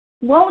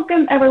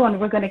Welcome, everyone.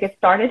 We're going to get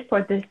started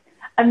for this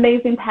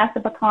amazing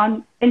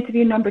Pass-the-Baton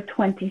interview number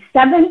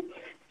 27.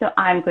 So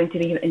I'm going to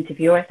be your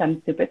interviewer. So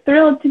I'm super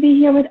thrilled to be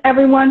here with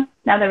everyone.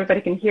 Now that everybody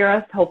can hear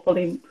us,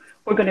 hopefully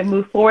we're going to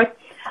move forward.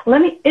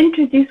 Let me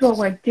introduce what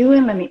we're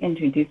doing. Let me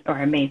introduce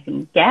our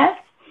amazing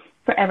guests.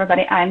 For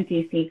everybody, I'm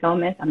DC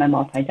Gomez. I'm a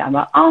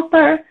multi-genre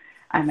author.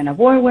 I'm an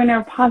award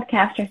winner,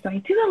 podcaster. So I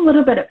do a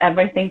little bit of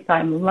everything. So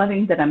I'm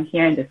loving that I'm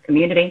here in this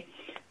community.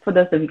 For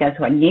those of you guys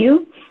who are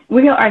new,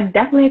 we are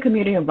definitely a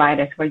community of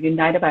writers. We're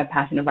united by a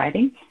passion of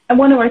writing. And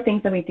one of our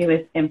things that we do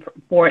is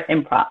board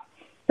improv.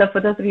 So for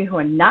those of you who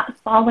are not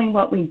following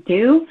what we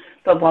do,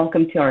 but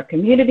welcome to our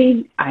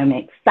community. I'm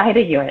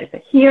excited you guys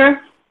are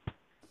here.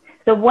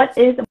 So what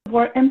is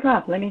board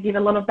improv? Let me give you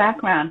a little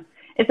background.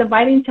 It's a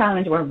writing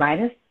challenge where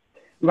writers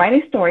write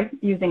a story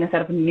using a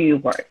set of new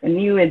words. And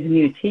new is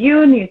new to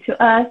you, new to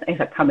us.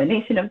 It's a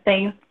combination of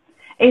things.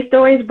 A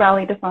story is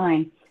broadly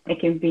defined. It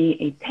can be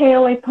a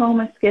tale, a poem,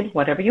 a skit,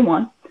 whatever you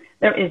want.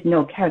 There is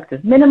no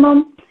characters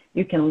minimum.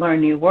 You can learn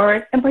new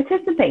words and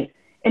participate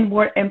in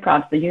word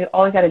improv. So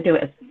all you got to do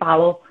is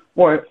follow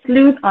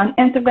Wordsleuth on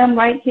Instagram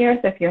right here.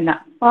 So if you're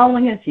not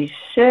following us, you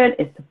should.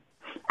 It's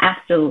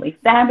absolutely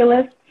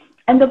fabulous.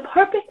 And the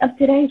purpose of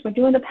today is we're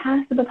doing the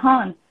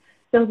Pass-the-Baton.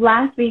 So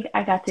last week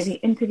I got to be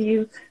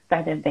interviewed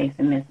by the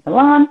amazing Miss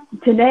Milan.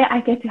 Today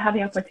I get to have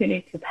the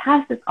opportunity to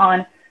pass this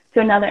on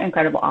to another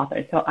incredible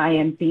author. So I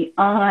am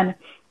beyond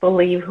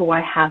believe who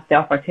I have the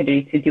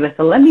opportunity to do it.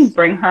 So let me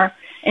bring her,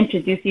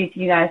 introduce you to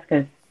you guys,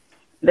 because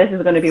this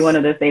is going to be one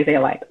of those days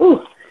they're like,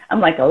 ooh, I'm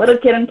like a little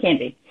kid on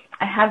candy.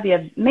 I have the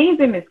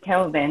amazing Miss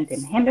Carol Van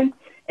Den Hende.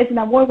 Is an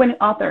award-winning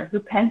author who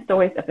pens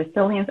stories of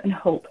resilience and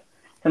hope.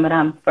 So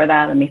madam, for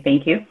that, let me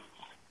thank you.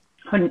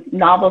 Her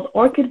novels,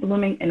 Orchid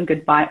Blooming and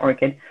Goodbye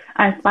Orchid,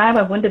 are inspired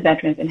by wounded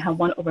veterans and have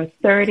won over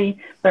 30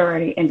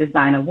 Variety and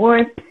Design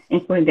Awards,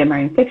 including the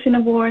American Fiction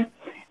Award,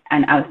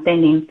 an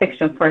Outstanding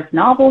Fiction First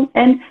Novel,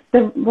 and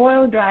the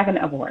Royal Dragon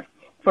Award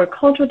for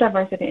Cultural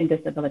Diversity and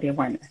Disability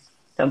Awareness.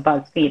 So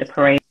BuzzFeed,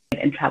 Parade,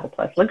 and Travel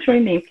Plus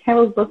Luxury named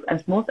Carol's books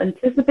as most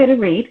anticipated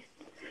read.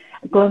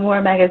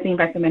 Glamour magazine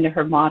recommended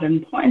her modern,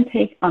 important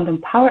take on the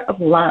power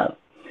of love.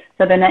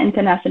 So the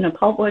International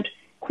Published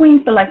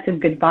Queen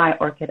selected Goodbye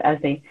Orchid as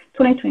a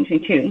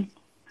 2022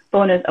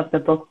 bonus of the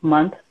book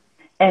month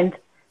and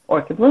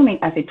Orchid Blooming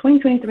as a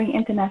 2023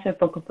 International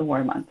Book of the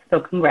War month. So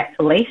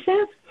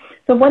congratulations.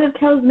 So what is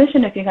Carol's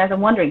mission, if you guys are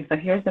wondering? So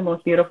here's the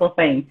most beautiful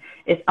thing.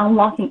 It's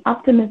unlocking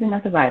optimism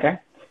as a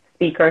writer,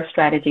 speaker,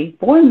 strategy,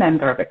 board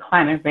member of a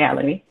climate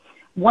reality,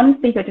 one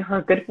speaker to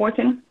her good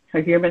fortune,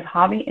 her humorous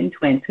hobby, and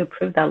twins who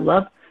prove that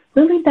love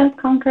really does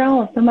conquer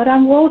all. So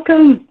madam,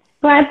 welcome.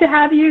 Glad to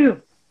have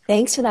you.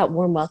 Thanks for that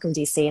warm welcome,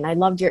 DC. And I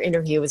loved your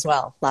interview as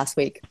well last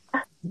week.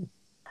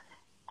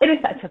 It is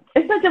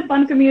such a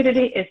fun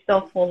community. It's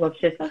so full of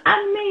just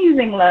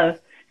amazing love.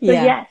 So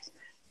yes.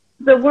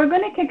 So we're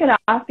going to kick it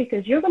off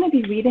because you're going to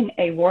be reading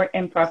a word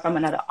improv from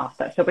another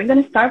author. So we're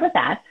going to start with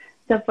that.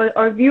 So for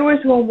our viewers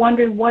who are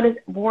wondering what is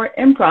word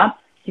improv,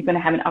 you're going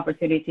to have an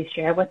opportunity to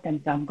share with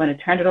them. So I'm going to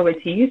turn it over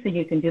to you so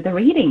you can do the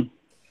reading.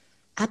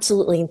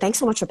 Absolutely. And thanks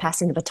so much for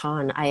passing the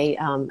baton. I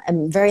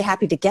am very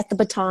happy to get the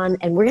baton.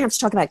 And we're going to have to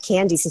talk about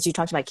candy since you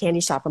talked about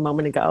Candy Shop a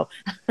moment ago,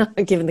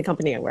 given the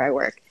company where I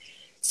work.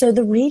 So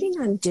the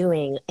reading I'm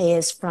doing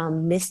is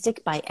from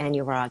Mystic by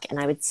Anurag. And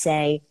I would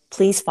say,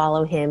 please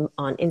follow him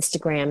on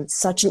Instagram.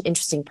 Such an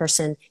interesting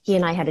person. He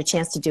and I had a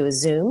chance to do a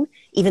Zoom,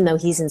 even though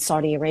he's in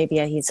Saudi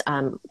Arabia, he's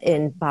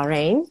in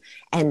Bahrain.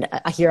 And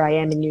here I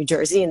am in New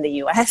Jersey in the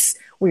US.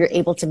 We were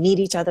able to meet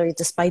each other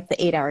despite the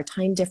 8-hour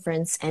time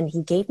difference. And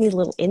he gave me a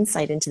little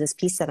insight into this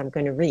piece that I'm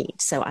going to read.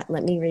 So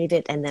let me read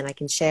it and then I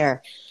can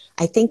share.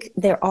 I think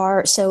there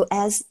are, so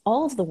as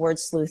all of the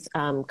Wordsleuth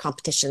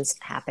competitions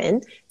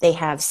happen, they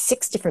have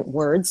 6 different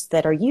words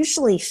that are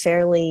usually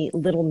fairly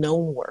little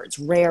known words,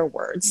 rare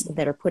words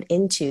that are put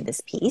into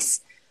this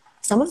piece.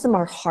 Some of them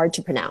are hard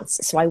to pronounce.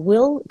 So I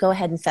will go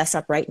ahead and fess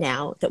up right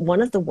now that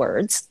one of the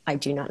words I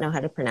do not know how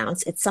to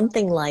pronounce. It's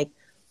something like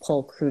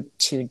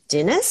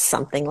pulchritudinous,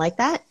 something like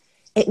that.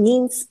 It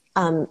means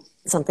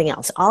something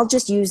else. I'll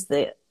just use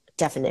the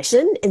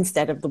definition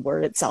instead of the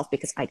word itself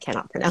because I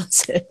cannot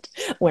pronounce it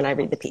when I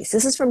read the piece.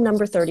 This is from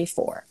number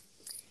 34.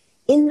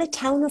 In the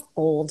town of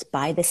old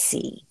by the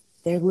sea,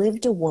 there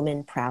lived a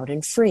woman proud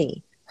and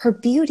free. Her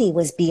beauty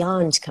was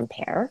beyond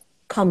compare,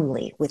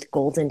 comely with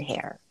golden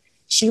hair.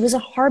 She was a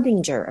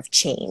harbinger of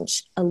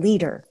change, a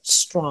leader,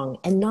 strong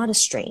and not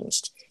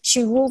estranged.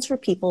 She ruled her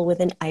people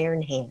with an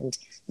iron hand.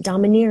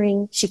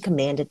 Domineering, she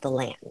commanded the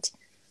land.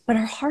 But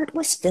her heart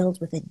was filled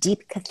with a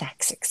deep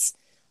cathaxis,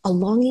 a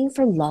longing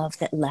for love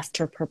that left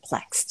her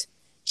perplexed.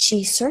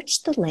 She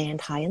searched the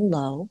land high and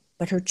low,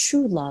 but her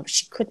true love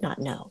she could not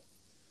know.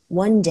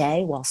 One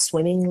day, while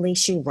swimmingly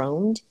she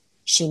roamed,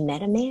 she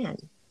met a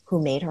man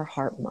who made her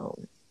heart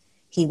moan.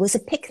 He was a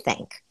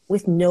pickthank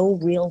with no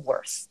real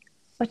worth,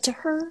 but to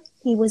her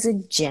he was a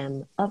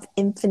gem of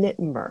infinite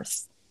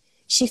mirth.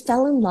 She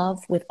fell in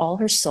love with all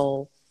her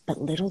soul,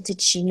 but little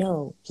did she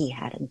know he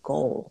had a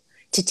goal,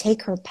 to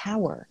take her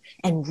power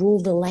and rule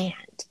the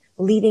land,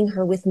 leaving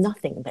her with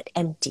nothing but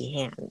empty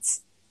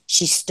hands.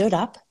 She stood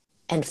up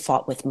and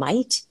fought with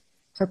might,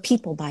 her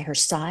people by her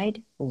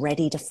side,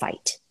 ready to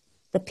fight.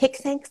 The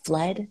pickthank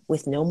fled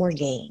with no more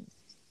gain,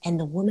 and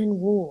the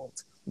woman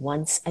ruled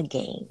once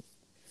again.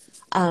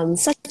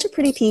 Such a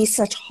pretty piece,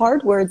 such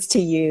hard words to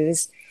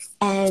use.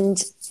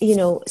 And,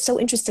 so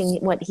interesting.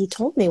 What he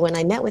told me when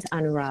I met with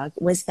Anurag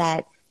was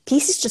that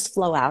pieces just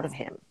flow out of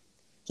him.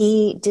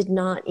 He did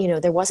not,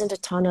 there wasn't a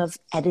ton of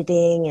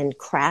editing and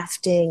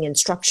crafting and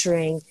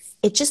structuring.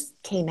 It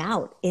just came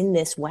out in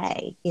this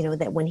way,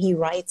 that when he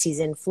writes, he's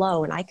in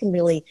flow. And I can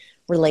really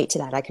relate to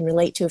that. I can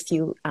relate to a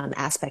few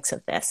aspects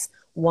of this.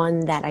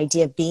 One, that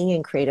idea of being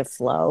in creative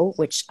flow,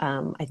 which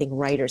I think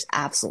writers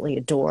absolutely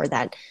adore,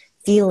 that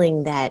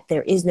feeling that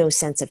there is no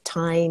sense of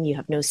time, you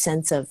have no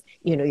sense of,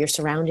 your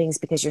surroundings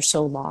because you're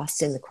so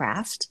lost in the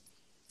craft.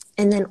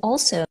 And then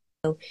also,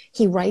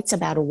 he writes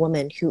about a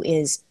woman who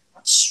is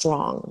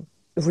strong,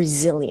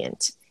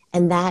 resilient.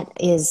 And that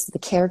is the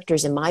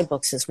characters in my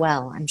books as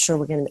well. I'm sure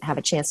we're going to have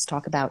a chance to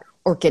talk about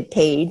Orchid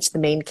Page, the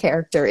main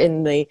character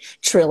in the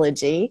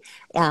trilogy.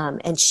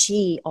 And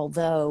she,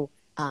 although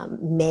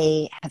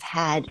may have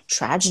had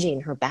tragedy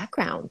in her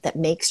background that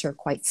makes her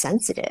quite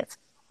sensitive,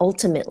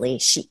 ultimately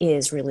she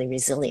is really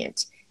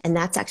resilient. And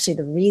that's actually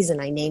the reason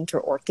I named her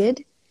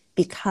Orchid,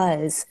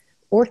 because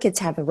orchids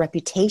have a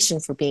reputation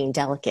for being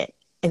delicate.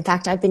 In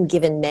fact, I've been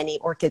given many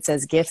orchids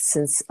as gifts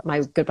since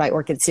my Goodbye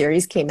Orchid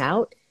series came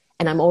out,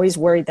 and I'm always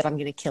worried that I'm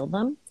going to kill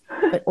them.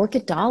 But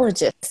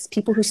orchidologists,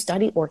 people who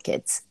study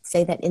orchids,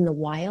 say that in the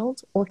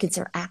wild, orchids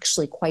are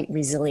actually quite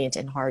resilient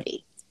and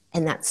hardy.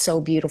 And that's so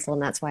beautiful,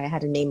 and that's why I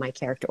had to name my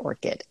character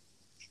Orchid.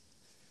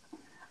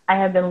 I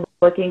have been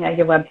looking at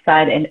your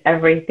website and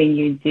everything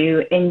you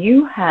do, and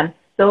you have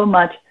so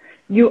much.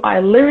 You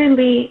are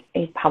literally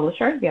a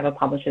publisher. You have a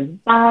publisher's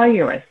bio.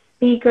 You're a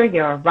speaker.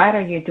 You're a writer.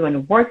 You're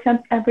doing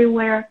workshops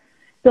everywhere.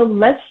 So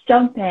let's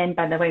jump in.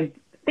 By the way,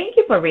 thank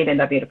you for reading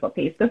that beautiful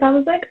piece, because I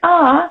was like,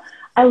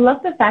 I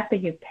love the fact that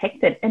you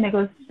picked it, and it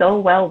goes so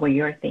well with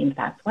your themes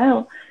as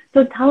well.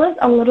 So tell us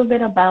a little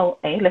bit about,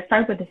 let's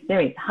start with the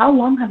series. How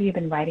long have you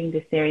been writing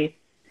this series?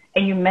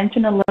 And you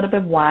mentioned a little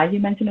bit why. You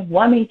mentioned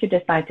what made you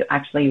decide to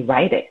actually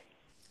write it.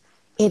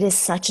 It is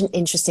such an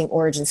interesting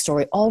origin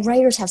story. All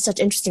writers have such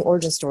interesting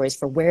origin stories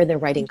for where their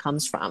writing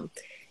comes from.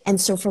 And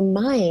so for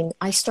mine,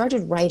 I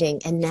started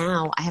writing, and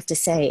now I have to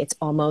say it's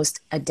almost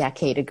a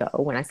decade ago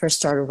when I first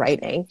started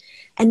writing.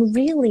 And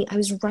really, I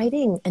was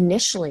writing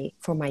initially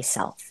for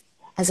myself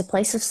as a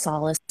place of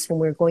solace when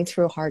we were going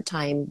through a hard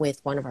time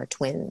with one of our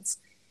twins.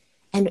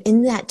 And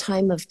in that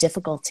time of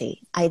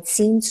difficulty, I had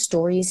seen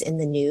stories in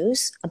the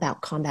news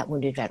about combat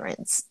wounded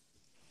veterans.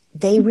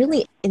 They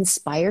really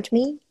inspired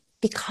me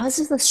because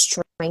of the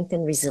strength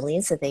and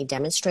resilience that they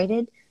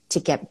demonstrated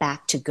to get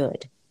back to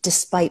good,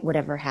 despite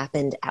whatever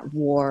happened at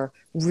war,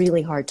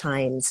 really hard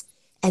times.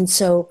 And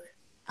so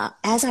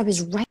as I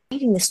was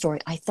writing this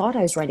story, I thought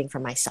I was writing for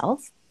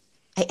myself.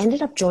 I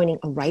ended up joining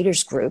a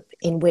writer's group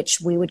in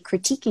which we would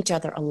critique each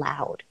other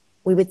aloud.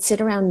 We would sit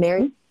around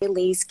Mary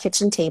Lee's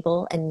kitchen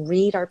table and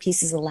read our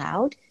pieces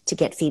aloud to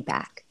get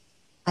feedback.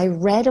 I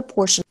read a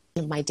portion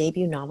of my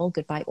debut novel,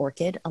 Goodbye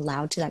Orchid,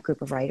 aloud to that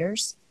group of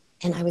writers,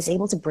 and I was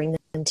able to bring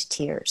them to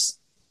tears.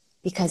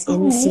 Because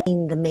in the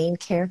scene, the main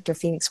character,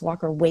 Phoenix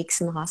Walker,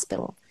 wakes in the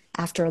hospital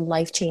after a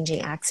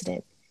life-changing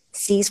accident,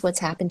 sees what's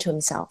happened to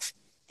himself,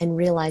 and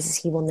realizes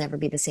he will never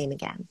be the same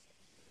again.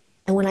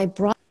 And when I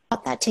brought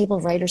that table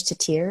of writers to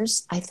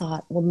tears, I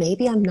thought, well,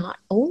 maybe I'm not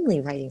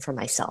only writing for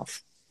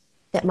myself,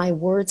 that my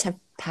words have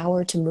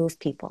power to move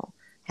people,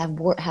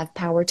 have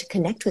power to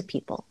connect with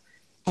people.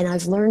 And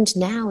I've learned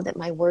now that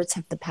my words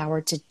have the power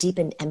to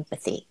deepen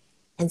empathy.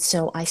 And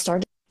so I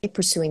started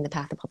pursuing the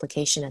path of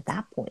publication at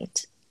that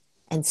point.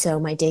 And so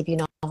my debut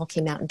novel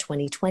came out in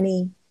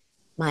 2020.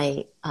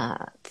 My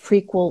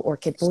prequel,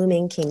 Orchid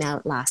Blooming, came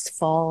out last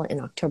fall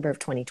in October of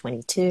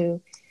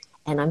 2022.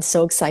 And I'm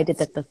so excited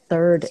that the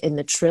third in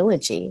the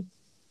trilogy,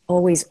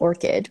 Always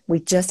Orchid, we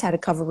just had a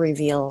cover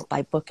reveal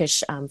by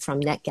Bookish from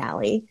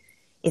NetGalley,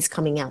 is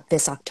coming out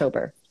this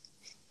October.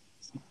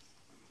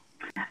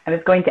 I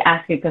was going to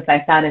ask you because I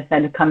thought it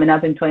said coming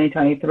up in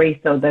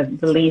 2023, so the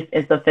release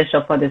is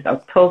official for this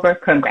October.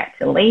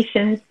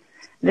 Congratulations.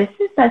 This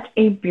is such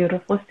a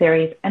beautiful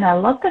series, and I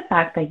love the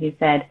fact that you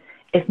said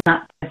it's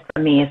not just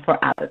for me, it's for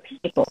other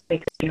people,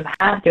 because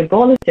your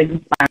goal is to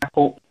inspire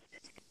hope,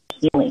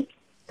 healing.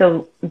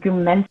 So you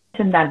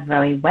mentioned that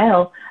very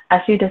well.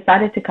 As you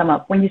decided to come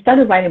up, when you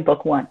started writing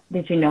book one,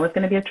 did you know it's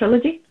going to be a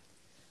trilogy?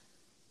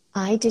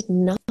 I did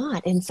not.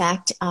 In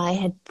fact, I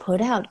had put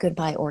out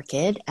Goodbye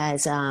Orchid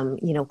as,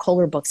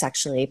 Kohler Books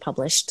actually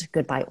published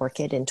Goodbye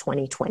Orchid in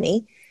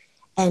 2020.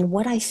 And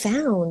what I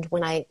found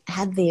when I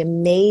had the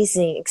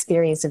amazing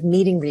experience of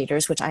meeting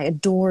readers, which I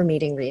adore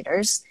meeting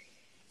readers,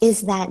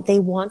 is that they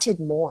wanted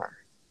more.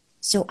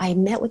 So I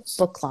met with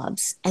book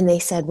clubs and they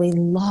said, we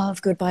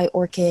love Goodbye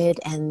Orchid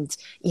and,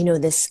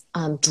 this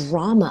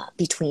drama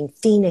between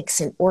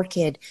Phoenix and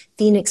Orchid,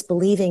 Phoenix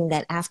believing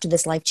that after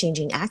this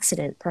life-changing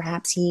accident,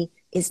 perhaps he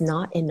is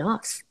not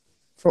enough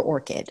for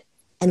Orchid.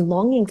 and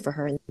longing for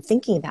her and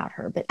thinking about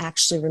her, but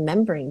actually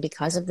remembering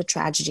because of the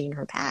tragedy in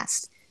her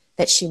past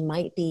that she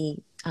might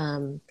be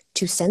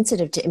too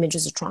sensitive to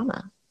images of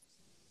trauma,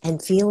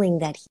 and feeling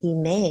that he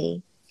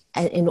may,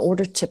 in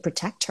order to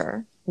protect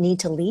her, need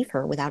to leave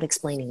her without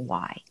explaining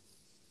why.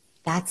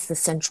 That's the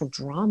central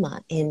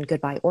drama in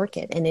Goodbye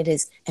Orchid, and it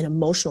is an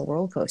emotional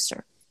roller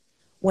coaster.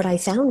 What I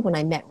found when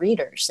I met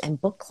readers and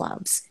book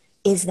clubs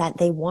is that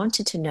they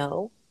wanted to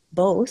know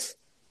both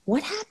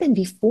what happened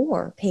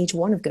before page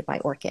 1 of Goodbye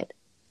Orchid.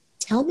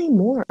 Tell me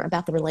more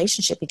about the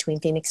relationship between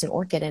Phoenix and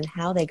Orchid and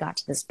how they got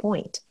to this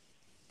point.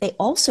 They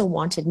also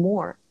wanted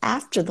more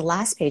after the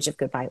last page of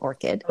Goodbye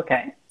Orchid.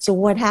 Okay. So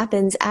what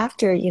happens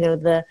after,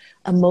 the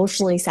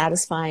emotionally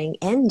satisfying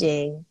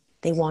ending,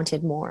 they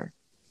wanted more.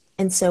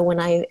 And so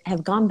when I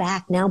have gone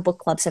back, now book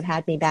clubs have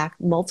had me back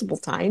multiple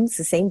times,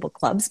 the same book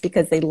clubs,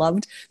 because they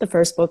loved the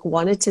first book,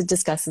 wanted to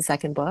discuss the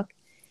second book.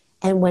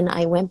 And when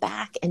I went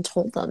back and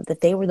told them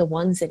that they were the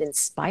ones that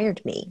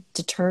inspired me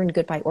to turn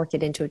Goodbye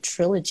Orchid into a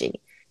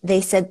trilogy,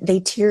 they said they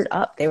teared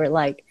up. They were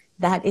like,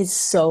 that is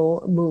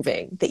so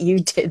moving that you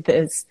did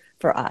this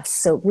for us.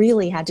 So it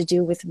really had to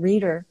do with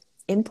reader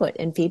input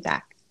and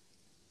feedback.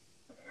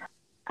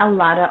 A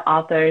lot of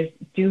authors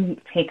do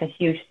take a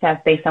huge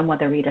step based on what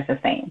the readers are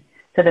saying.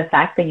 So the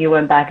fact that you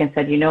went back and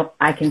said,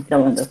 I can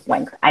fill in this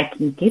blank, I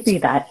can give you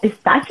that, is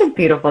such a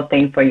beautiful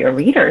thing for your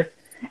readers.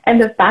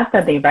 And the fact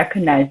that they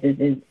recognize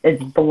this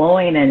is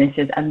blowing, and it's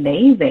just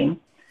amazing.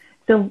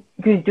 So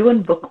you're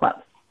doing book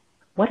clubs.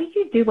 What do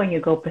you do when you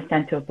go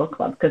present to a book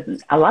club?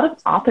 Because a lot of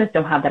authors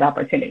don't have that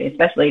opportunity,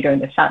 especially during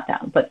the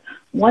shutdown. But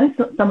what is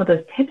some of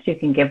those tips you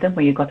can give them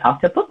when you go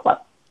talk to a book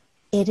club?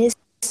 It is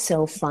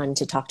so fun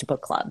to talk to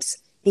book clubs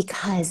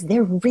because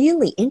they're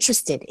really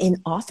interested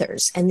in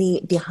authors and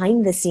the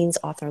behind the scenes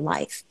author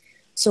life.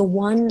 So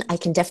one, I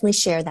can definitely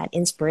share that the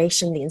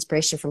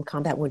inspiration from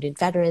combat wounded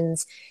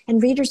veterans,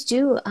 and readers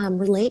do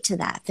relate to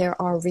that.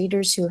 There are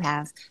readers who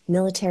have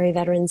military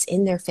veterans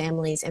in their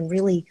families and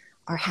really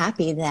are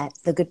happy that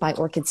the Goodbye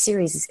Orchid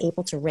series is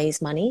able to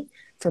raise money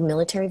for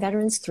military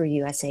veterans through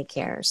USA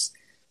Cares.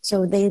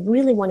 So they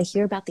really want to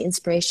hear about the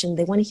inspiration.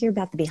 They want to hear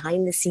about the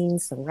behind the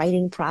scenes, the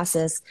writing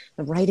process,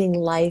 the writing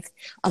life.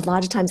 A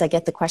lot of times I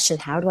get the question,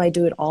 how do I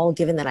do it all,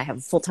 given that I have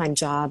a full-time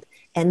job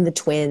and the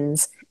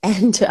twins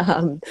and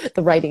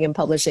the writing and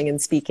publishing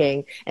and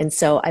speaking. And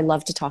so I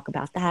love to talk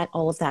about that.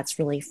 All of that's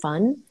really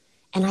fun.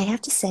 And I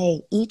have to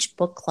say, each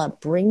book club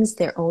brings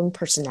their own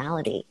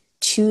personality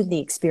to the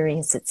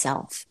experience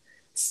itself.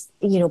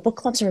 Book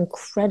clubs are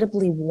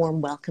incredibly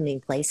warm,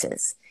 welcoming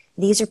places.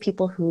 These are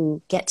people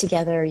who get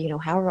together,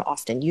 however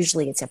often,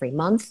 usually it's every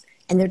month,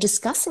 and they're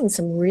discussing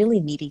some really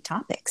meaty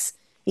topics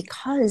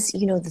because,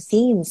 the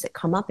themes that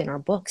come up in our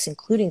books,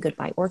 including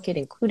Goodbye Orchid,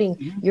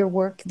 including your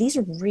work, these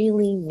are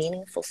really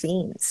meaningful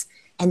themes,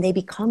 and they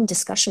become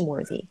discussion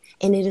worthy.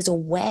 And it is a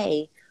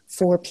way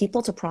for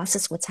people to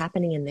process what's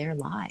happening in their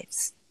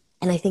lives.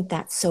 And I think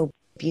that's so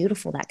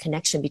beautiful, that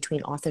connection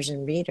between authors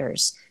and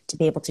readers, to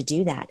be able to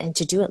do that and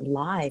to do it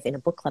live in a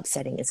book club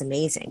setting is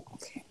amazing.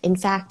 In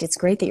fact, it's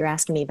great that you're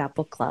asking me about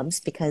book clubs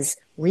because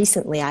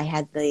recently I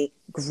had the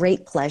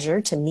great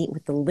pleasure to meet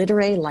with the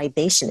literary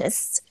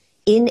libationists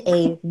in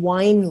a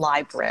wine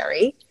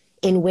library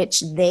in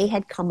which they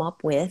had come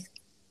up with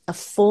a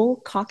full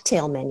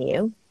cocktail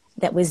menu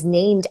that was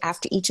named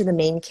after each of the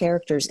main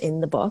characters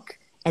in the book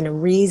and a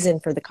reason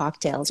for the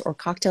cocktails or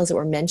cocktails that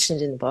were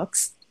mentioned in the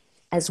books.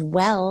 As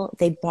well,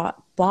 they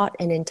bought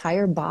an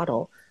entire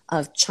bottle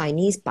of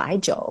Chinese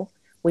baijiu,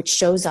 which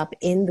shows up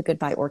in the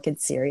Goodbye Orchid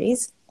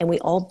series. And we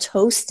all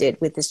toasted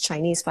with this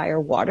Chinese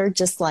fire water,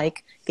 just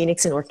like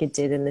Phoenix and Orchid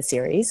did in the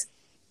series.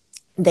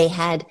 They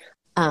had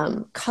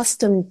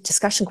custom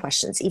discussion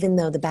questions. Even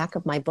though the back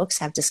of my books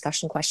have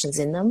discussion questions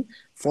in them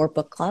for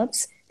book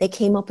clubs, they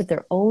came up with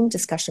their own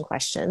discussion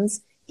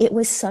questions. It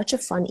was such a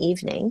fun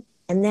evening.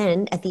 And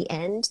then at the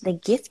end, they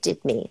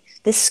gifted me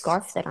this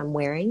scarf that I'm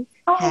wearing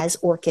has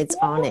orchids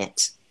on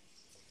it.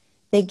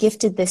 They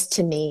gifted this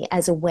to me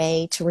as a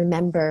way to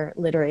remember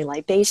literary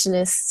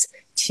libationists,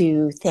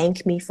 to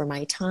thank me for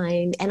my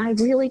time. And I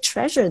really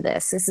treasure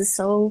this. This is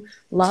so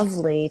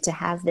lovely to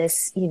have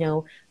this,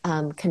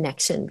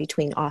 connection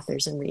between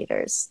authors and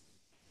readers.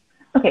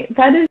 Okay,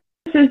 that is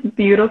just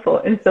beautiful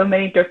in so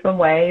many different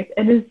ways.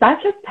 And it's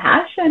such a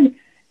passion.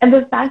 And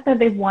the fact that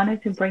they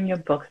wanted to bring your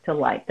books to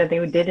life, that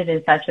they did it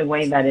in such a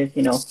way that is,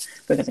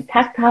 we're going to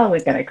tactile,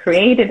 we're going to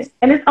create it,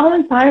 and it's all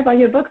inspired by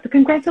your books. So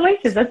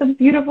congratulations. That's a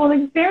beautiful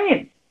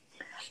experience.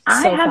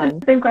 I have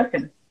the same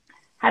question.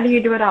 How do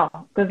you do it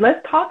all? Because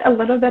let's talk a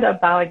little bit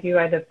about you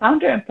as the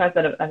founder and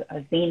president of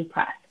Zine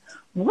Press.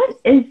 What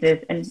is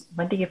this, and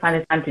when do you find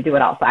the time to do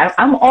it all? So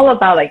I'm all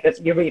about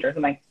your readers.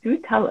 I'm like, do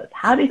tell us,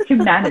 how did you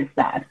manage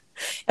that?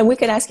 And we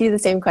could ask you the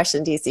same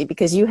question, DC,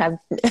 because you have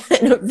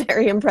a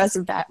very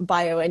impressive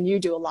bio and you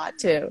do a lot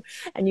too.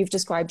 And you've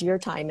described your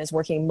time as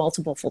working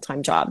multiple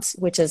full-time jobs,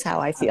 which is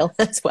how I feel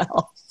as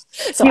well.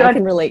 So I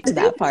can relate to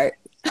that part.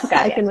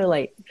 I can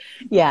relate.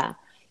 Yeah.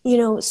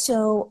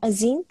 So a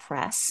Zine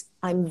Press,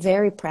 I'm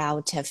very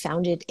proud to have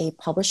founded a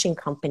publishing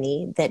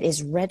company that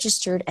is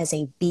registered as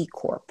a B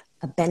Corp.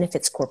 a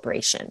benefits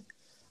corporation.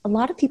 A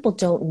lot of people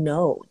don't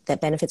know that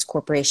benefits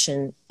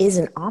corporation is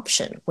an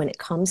option when it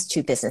comes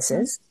to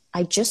businesses.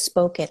 I just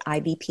spoke at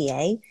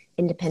IBPA,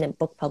 Independent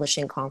Book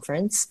Publishing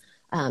Conference,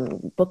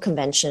 book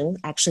convention.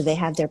 Actually, they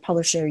have their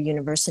Publisher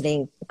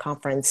University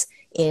conference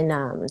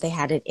they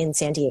had it in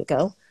San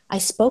Diego. I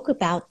spoke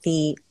about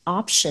the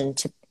option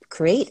to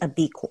create a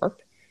B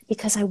Corp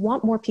because I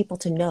want more people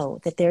to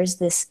know that there's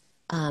this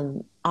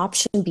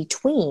option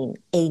between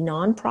a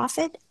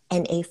nonprofit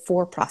and a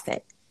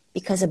for-profit,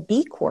 because a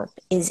B Corp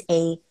is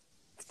a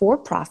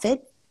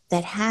for-profit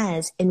that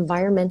has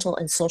environmental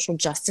and social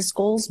justice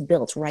goals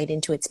built right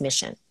into its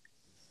mission.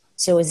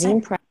 So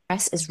Azine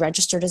Press is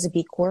registered as a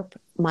B Corp.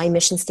 My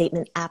mission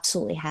statement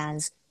absolutely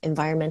has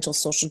environmental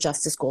social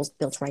justice goals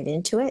built right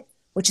into it,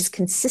 which is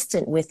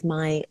consistent with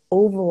my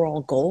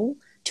overall goal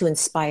to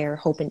inspire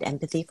hope and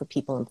empathy for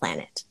people and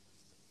planet.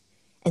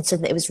 And so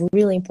it was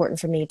really important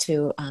for me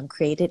to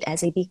create it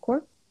as a B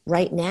Corp.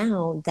 Right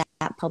now,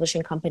 that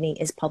publishing company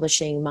is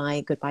publishing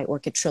my Goodbye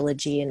Orchid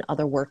trilogy and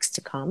other works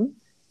to come.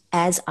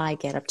 As I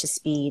get up to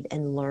speed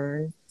and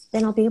learn,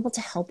 then I'll be able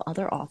to help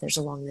other authors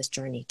along this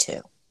journey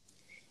too.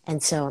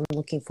 And so I'm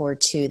looking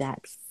forward to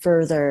that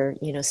further,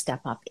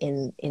 step up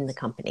in the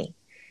company.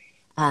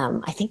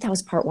 I think that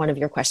was part one of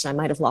your question. I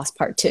might have lost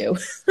part two.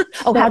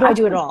 Oh, how do I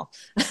do it all?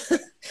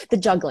 The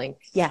juggling.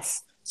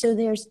 Yes. So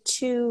there's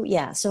two.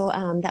 Yeah. So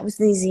that was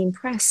the Azine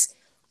Press.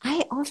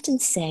 I often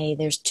say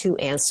there's two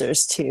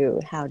answers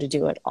to how to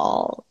do it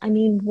all. I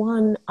mean,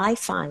 one, I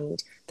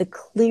find the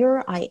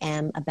clearer I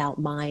am about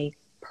my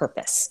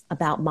purpose,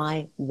 about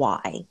my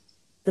why,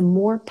 the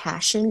more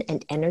passion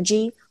and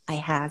energy I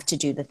have to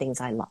do the things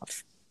I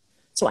love.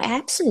 So I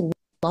absolutely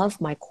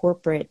love my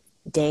corporate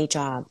day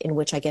job in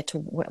which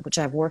which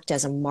I've worked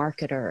as a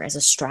marketer, as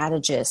a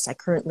strategist. I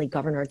currently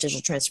govern our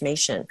digital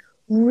transformation.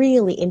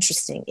 Really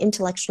interesting,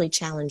 intellectually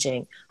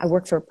challenging. I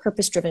work for a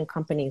purpose-driven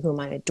company whom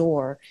I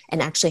adore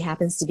and actually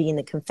happens to be in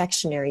the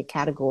confectionery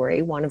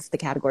category. One of the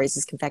categories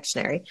is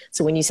confectionery.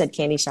 So when you said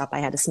candy shop, I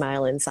had a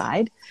smile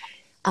inside.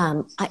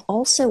 I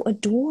also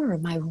adore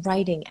my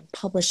writing and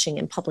publishing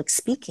and public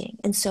speaking.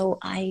 And so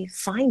I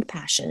find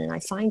passion and I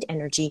find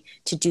energy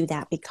to do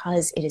that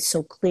because it is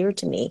so clear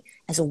to me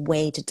as a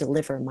way to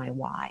deliver my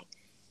why.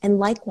 And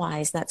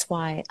likewise, that's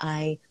why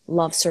I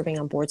love serving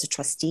on boards of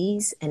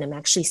trustees and I'm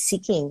actually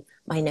seeking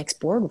my next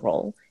board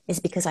role, is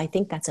because I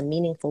think that's a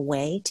meaningful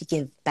way to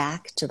give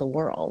back to the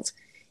world.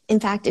 In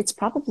fact, it's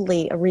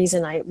probably a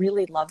reason I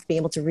really love being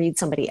able to read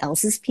somebody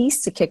else's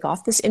piece to kick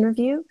off this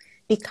interview,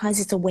 because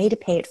it's a way to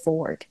pay it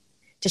forward,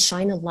 to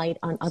shine a light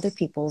on other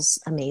people's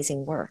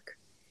amazing work.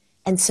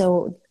 And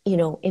so,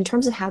 in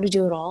terms of how to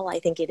do it all, I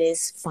think it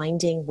is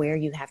finding where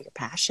you have your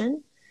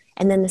passion.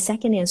 And then the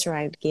second answer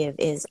I would give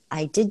is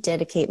I did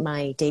dedicate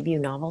my debut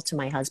novel to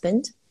my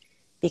husband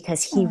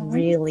because he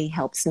really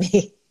helps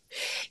me.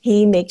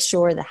 He makes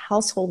sure the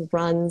household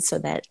runs so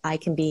that I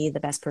can be the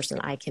best person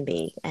I can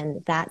be.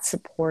 And that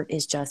support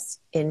is just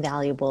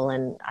invaluable.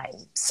 And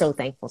I'm so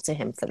thankful to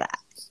him for that.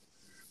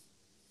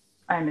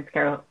 All right, Ms.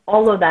 Carol,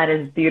 all of that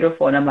is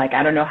beautiful. And I'm like,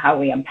 I don't know how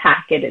we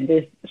unpack it in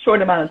this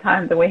short amount of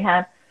time that we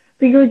have.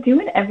 But you're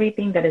doing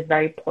everything that is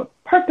very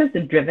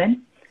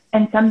purpose-driven.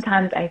 And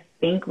sometimes I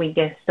think we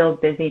get so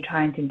busy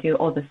trying to do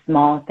all the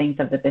small things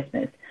of the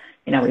business.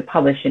 Are we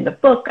publishing the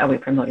book? Are we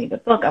promoting the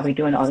book? Are we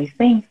doing all these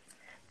things?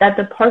 That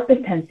the purpose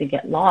tends to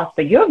get lost.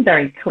 But you're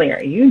very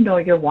clear. You know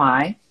your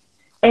why.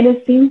 And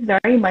it seems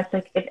very much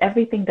like if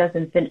everything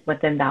doesn't fit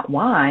within that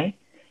why,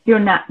 you're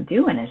not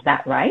doing it. Is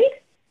that right?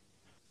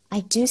 I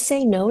do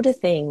say no to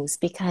things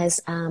because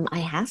I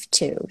have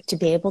to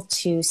be able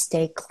to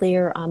stay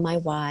clear on my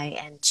why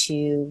and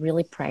to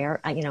really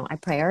I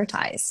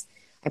prioritize.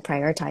 I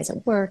prioritize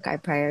at work. I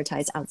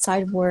prioritize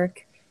outside of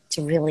work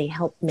to really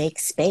help make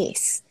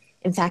space.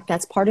 In fact,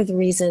 that's part of the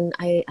reason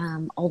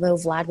although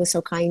Vlad was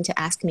so kind to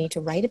ask me to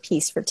write a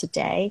piece for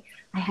today,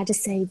 I had to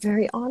say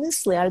very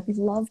honestly, I'd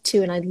love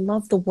to, and I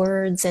love the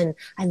words, and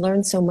I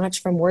learned so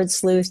much from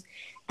Wordsleuth,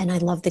 and I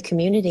love the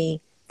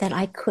community, that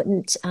I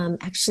couldn't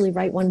actually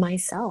write one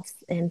myself.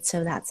 And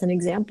so that's an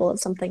example of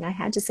something I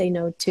had to say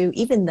no to,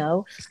 even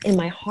though in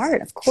my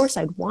heart, of course,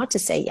 I'd want to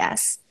say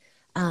yes.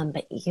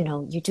 But,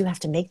 you do have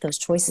to make those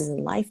choices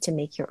in life to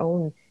make your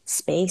own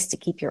space, to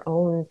keep your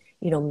own,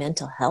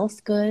 mental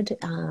health good.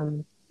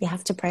 You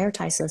have to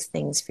prioritize those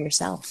things for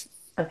yourself.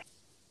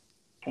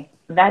 Okay.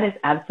 That is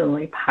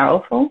absolutely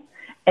powerful.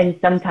 And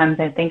sometimes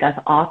I think as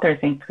authors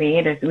and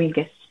creators, we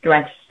get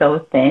stretched so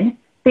thin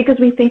because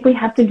we think we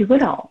have to do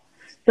it all.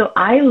 So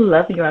I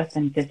love your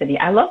authenticity.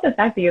 I love the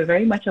fact that you're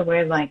very much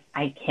aware, like,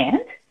 I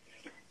can't.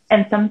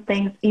 And some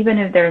things, even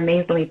if they're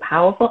amazingly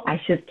powerful, I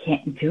just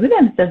can't do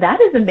them. So that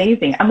is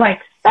amazing. I'm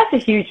like, that's a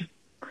huge,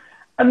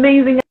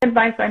 amazing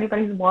advice for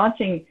anybody who's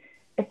watching.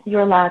 If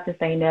you're allowed to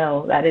say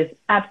no, that is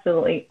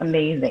absolutely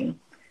amazing.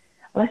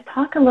 Let's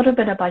talk a little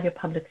bit about your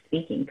public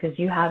speaking, because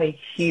you have a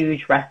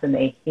huge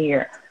resume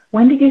here.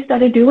 When did you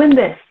start doing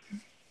this?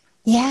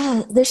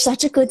 Yeah, there's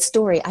such a good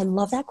story. I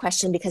love that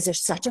question because there's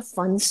such a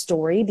fun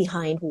story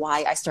behind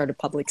why I started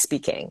public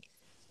speaking.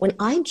 When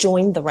I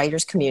joined the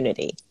writers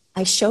community,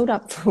 I showed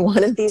up for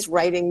one of these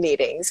writing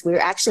meetings. We were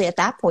actually at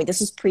that point,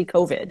 this is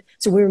pre-COVID.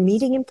 So we were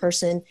meeting in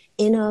person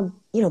in a,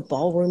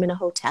 ballroom in a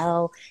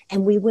hotel,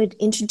 and we would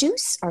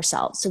introduce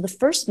ourselves. So the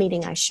first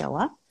meeting I show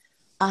up,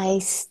 I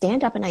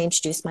stand up and I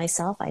introduce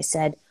myself. I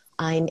said,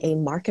 I'm a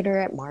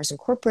marketer at Mars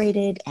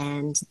Incorporated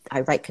and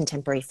I write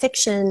contemporary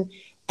fiction.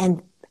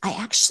 And I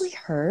actually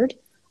heard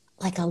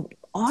like an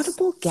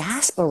audible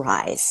gasp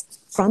arise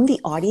from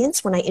the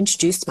audience when I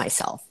introduced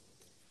myself.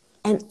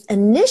 And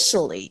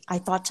initially, I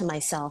thought to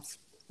myself,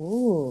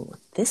 ooh,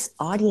 this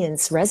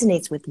audience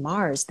resonates with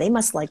Mars. They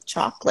must like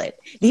chocolate.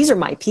 These are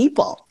my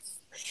people.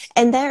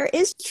 And there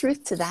is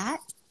truth to that.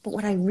 But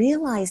what I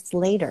realized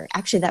later,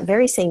 actually that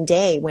very same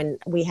day when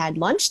we had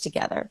lunch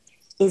together,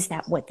 is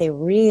that what they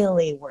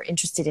really were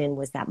interested in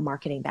was that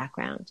marketing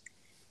background.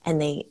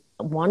 And they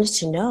wanted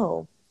to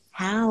know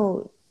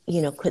how,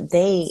 could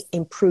they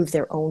improve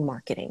their own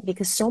marketing?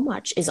 Because so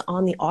much is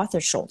on the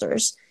author's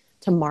shoulders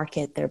to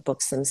market their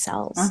books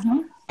themselves.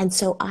 Uh-huh. And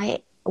so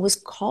I was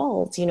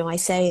called, I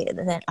say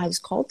that I was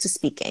called to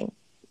speaking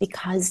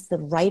because the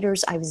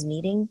writers I was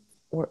meeting,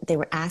 they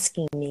were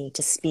asking me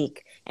to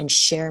speak and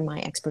share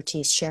my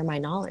expertise, share my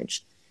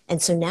knowledge.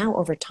 And so now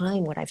over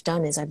time, what I've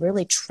done is I've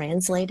really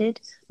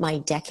translated my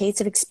decades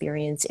of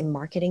experience in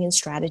marketing and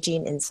strategy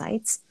and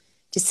insights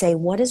to say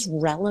what is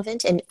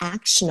relevant and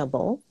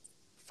actionable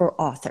for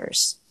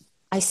authors.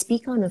 I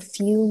speak on a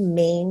few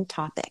main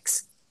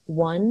topics.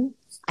 One,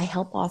 I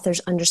help authors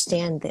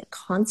understand the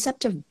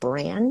concept of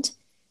brand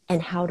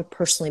and how to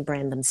personally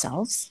brand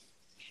themselves.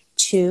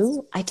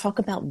 Two, I talk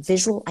about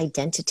visual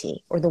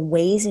identity or the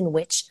ways in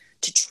which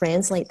to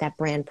translate that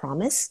brand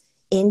promise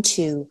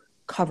into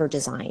cover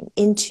design,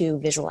 into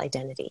visual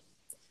identity.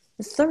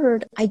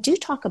 Third, I do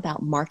talk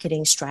about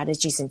marketing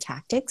strategies and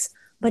tactics,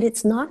 but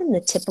it's not in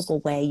the typical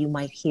way you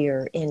might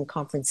hear in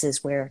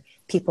conferences where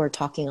people are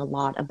talking a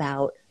lot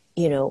about,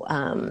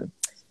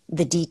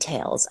 the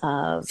details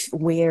of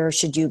where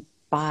should you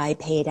buy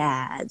paid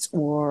ads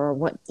or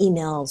what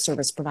email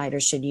service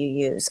providers should you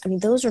use. I mean,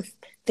 those are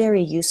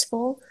very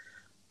useful.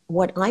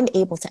 What I'm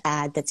able to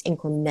add that's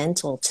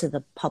incremental to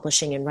the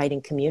publishing and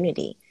writing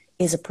community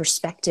is a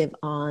perspective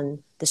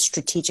on the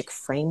strategic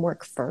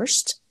framework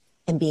first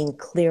and being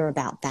clear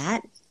about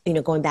that,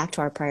 going back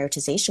to our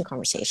prioritization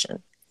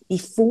conversation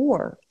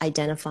before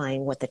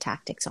identifying what the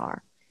tactics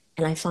are.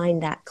 And I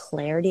find that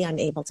clarity I'm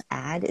able to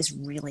add is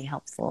really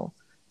helpful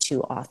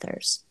to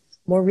authors.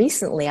 More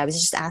recently, I was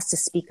just asked to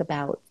speak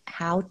about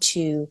how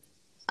to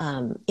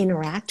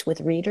interact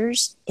with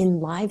readers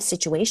in live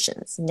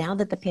situations. Now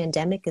that the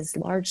pandemic is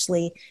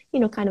largely,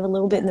 kind of a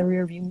little bit in the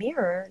rearview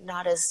mirror,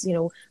 not as,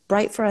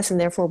 bright for us. And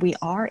therefore we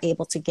are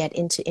able to get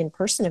into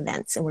in-person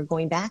events, and we're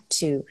going back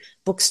to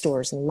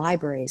bookstores and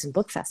libraries and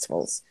book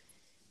festivals.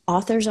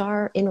 Authors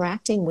are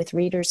interacting with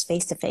readers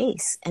face to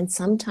face, and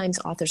sometimes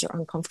authors are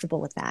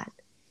uncomfortable with that.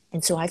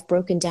 And so I've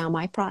broken down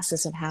my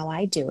process of how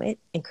I do it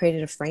and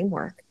created a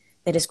framework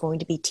that is going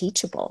to be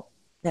teachable,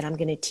 that I'm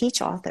going to teach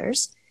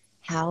authors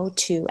how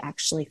to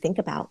actually think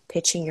about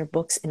pitching your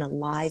books in a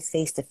live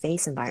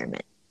face-to-face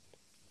environment.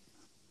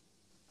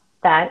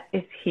 That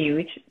is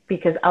huge,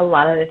 because a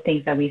lot of the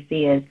things that we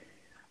see is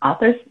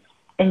authors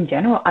in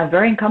general are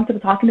very uncomfortable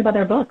talking about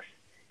their books.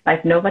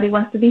 Like, nobody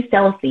wants to be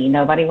stealthy.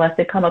 Nobody wants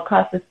to come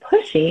across as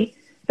pushy,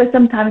 but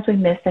sometimes we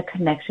miss the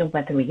connection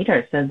with the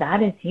reader. So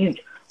that is huge.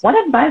 What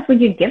advice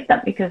would you give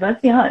them? Because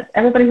let's be honest,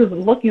 everybody who's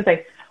looking is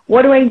like,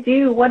 what do I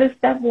do? What is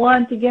step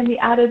one to get me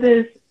out of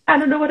this? I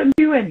don't know what I'm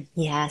doing.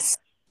 Yes.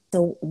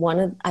 So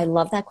I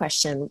love that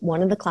question.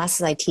 One of the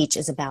classes I teach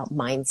is about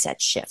mindset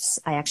shifts.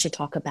 I actually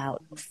talk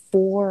about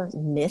 4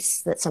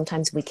 myths that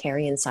sometimes we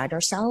carry inside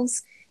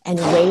ourselves and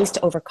ways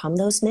to overcome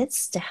those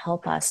myths to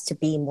help us to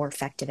be more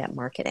effective at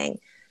marketing.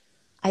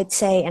 I'd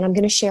say, and I'm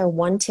going to share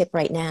one tip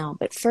right now,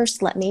 but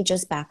first let me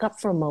just back up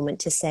for a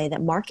moment to say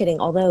that marketing,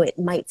 although it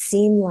might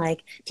seem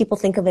like people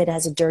think of it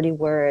as a dirty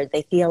word,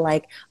 they feel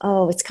like,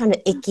 oh, it's kind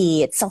of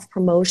icky, it's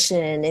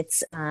self-promotion,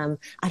 it's, I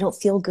don't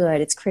feel good,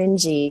 it's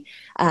cringy,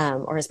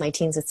 or as my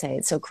teens would say,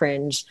 it's so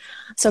cringe,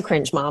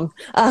 mom.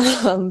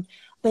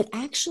 But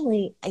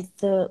actually,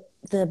 the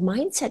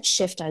mindset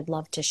shift I'd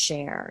love to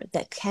share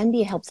that can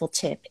be a helpful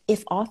tip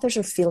if authors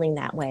are feeling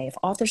that way, if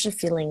authors are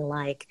feeling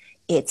like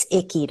it's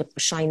icky to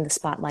shine the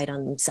spotlight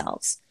on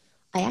themselves.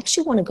 I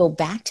actually want to go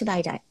back to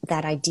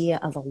that idea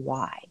of a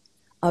why,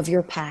 of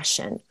your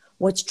passion,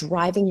 what's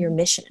driving your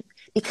mission.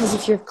 Because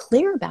if you're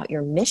clear about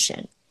your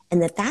mission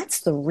and that's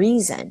the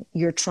reason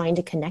you're trying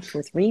to connect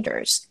with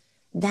readers,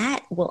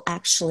 that will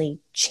actually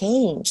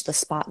change the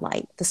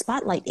spotlight. The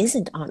spotlight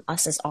isn't on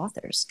us as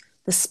authors.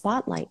 The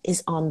spotlight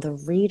is on the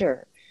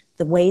reader,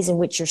 the ways in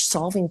which you're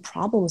solving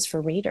problems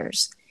for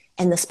readers.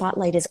 And the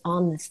spotlight is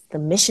on the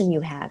mission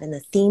you have and the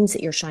themes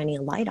that you're shining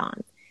a light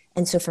on.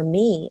 And so for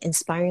me,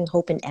 inspiring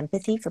hope and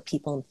empathy for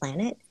people and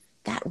planet,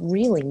 that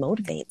really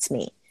motivates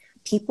me.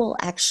 People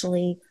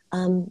actually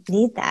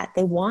need that.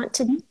 They want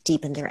to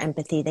deepen their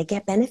empathy. They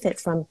get benefit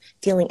from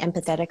feeling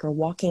empathetic or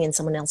walking in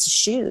someone else's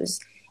shoes.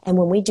 And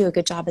when we do a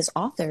good job as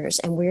authors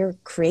and we're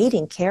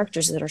creating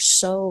characters that are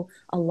so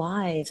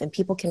alive and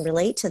people can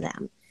relate to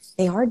them,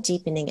 they are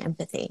deepening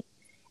empathy.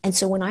 And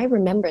so when I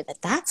remember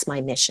that that's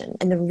my mission,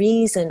 and the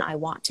reason I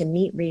want to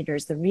meet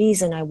readers, the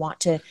reason I want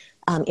to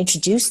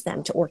introduce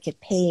them to Orchid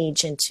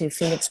Page and to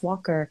Phoenix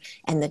Walker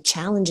and the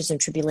challenges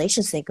and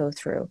tribulations they go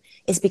through,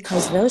 is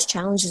because those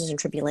challenges and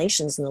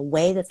tribulations and the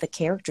way that the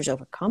characters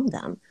overcome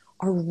them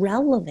are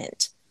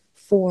relevant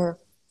for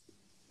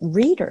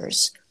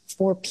readers,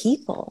 for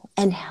people,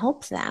 and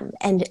help them.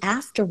 And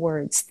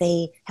afterwards,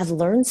 they have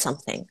learned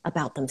something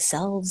about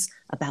themselves,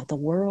 about the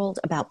world,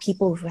 about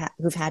people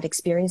who've had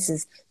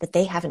experiences that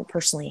they haven't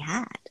personally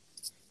had.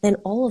 Then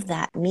all of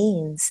that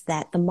means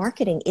that the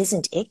marketing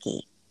isn't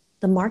icky.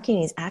 The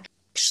marketing is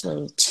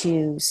actually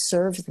to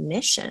serve the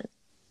mission.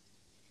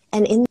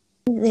 And in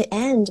the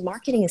end,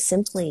 marketing is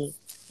simply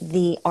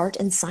the art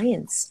and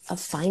science of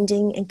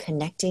finding and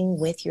connecting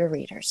with your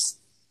readers.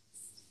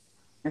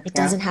 It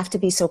doesn't have to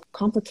be so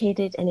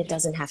complicated, and it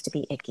doesn't have to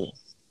be icky.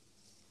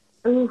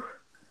 Ooh,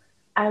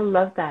 I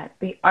love that.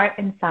 The art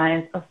and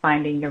science of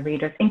finding your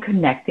readers and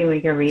connecting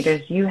with your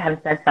readers. You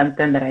have said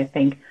something that I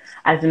think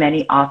as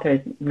many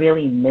authors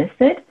really miss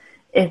it,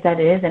 is that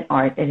it is an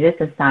art, it is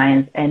a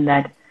science, and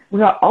that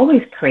we are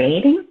always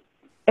creating.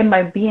 And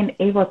by being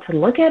able to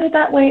look at it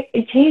that way,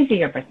 it changes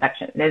your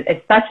perception.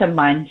 It's such a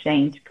mind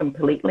change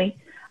completely.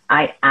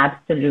 I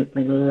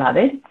absolutely love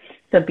it.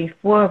 So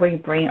before we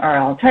bring our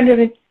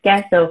alternative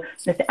guest, so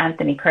Mr.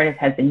 Anthony Curtis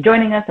has been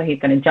joining us, so he's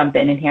going to jump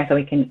in here so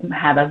we can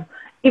have a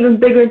even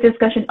bigger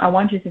discussion. I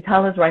want you to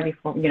tell us right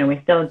before,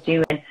 we're still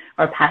doing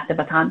our Pass the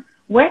Baton.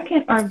 Where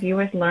can our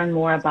viewers learn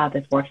more about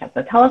this workshop?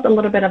 So tell us a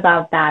little bit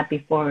about that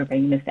before we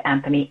bring Mr.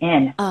 Anthony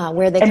in.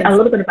 Where they can a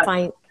little bit about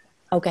find.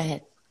 Oh, go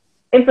ahead.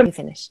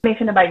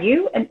 Information about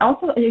you and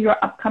also your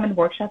upcoming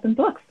workshop and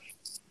books.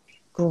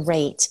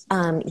 Great.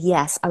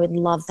 Yes, I would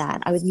love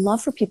that. I would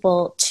love for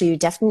people to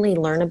definitely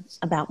learn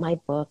about my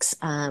books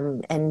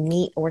and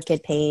meet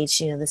Orchid Page,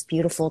 this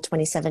beautiful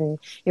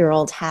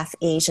 27-year-old half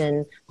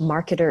Asian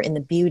marketer in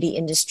the beauty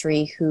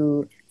industry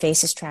who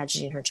faces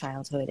tragedy in her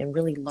childhood and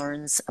really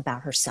learns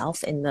about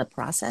herself in the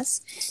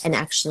process and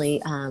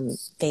actually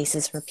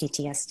faces her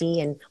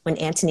PTSD. And when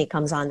Anthony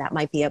comes on, that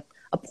might be a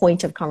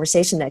point of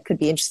conversation that could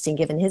be interesting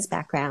given his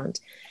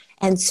background.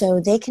 And so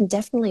they can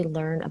definitely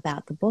learn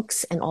about the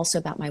books and also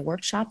about my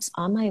workshops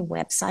on my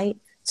website.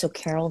 So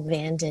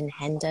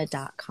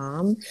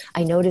carolvandenhende.com.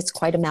 I know it's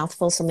quite a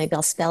mouthful, so maybe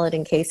I'll spell it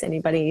in case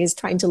anybody is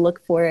trying to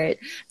look for it.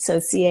 So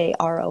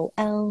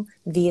CAROL,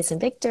 V as in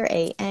Victor,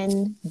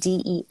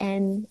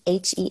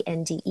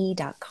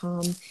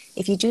 ANDENHENDE.com.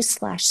 If you do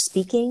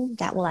 /speaking,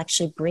 that will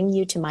actually bring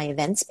you to my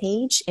events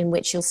page, in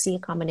which you'll see a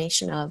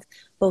combination of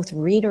both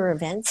reader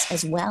events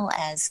as well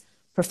as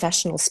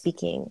professional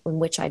speaking, in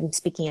which I'm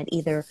speaking at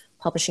either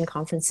publishing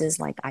conferences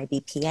like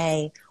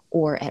IBPA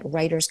or at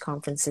writers'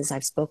 conferences.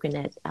 I've spoken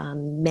at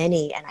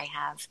many, and I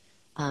have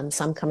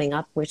some coming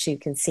up, which you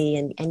can see,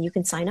 and you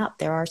can sign up.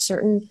 There are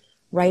certain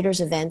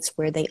writers' events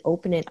where they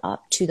open it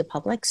up to the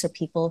public, so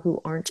people who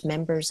aren't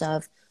members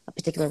of a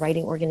particular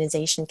writing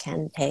organization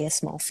can pay a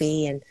small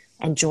fee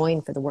and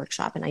join for the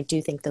workshop. And I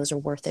do think those are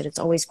worth it. It's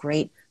always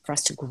great for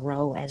us to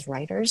grow as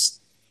writers.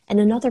 And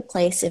another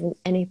place, if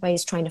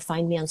anybody's trying to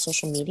find me on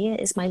social media,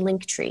 is my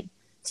link tree.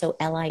 So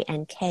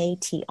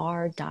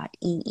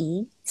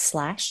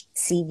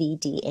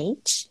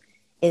linktr.ee/CVDH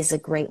is a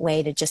great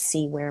way to just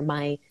see where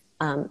my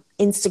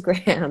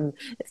Instagram,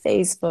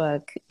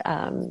 Facebook,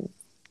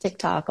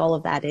 TikTok, all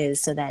of that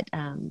is, so that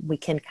we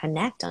can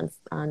connect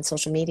on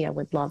social media. I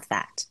would love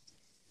that.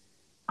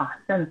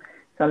 Awesome.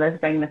 So let's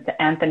bring Mr.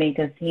 Anthony,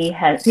 because he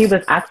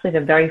was actually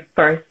the very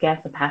first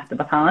guest of Pass the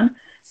Baton.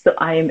 So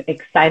I am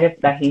excited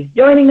that he's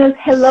joining us.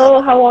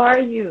 Hello, how are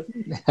you?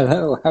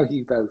 Hello, how are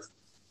you both?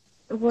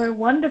 We're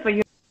wonderful.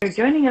 You're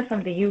joining us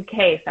from the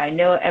UK, so I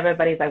know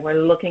everybody's like, we're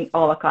looking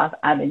all across.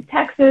 I'm in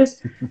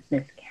Texas.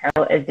 Miss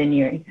Carol is in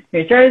New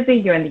Jersey.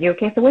 You're in the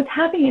UK. So we're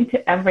tapping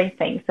into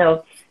everything.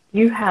 So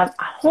you have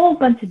a whole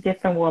bunch of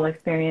different world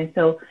experience.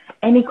 So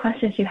any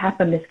questions you have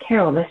for Miss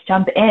Carol, let's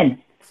jump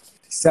in.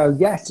 So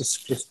yeah,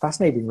 just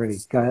fascinating, really.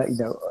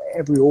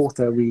 Every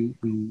author we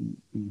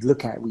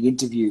look at, we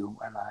interview,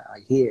 and I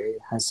hear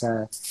has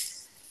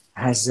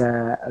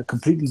a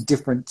completely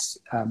different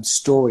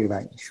story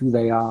about who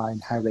they are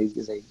and how they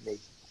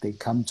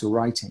come to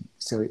writing.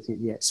 So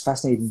it's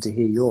fascinating to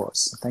hear yours.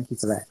 So thank you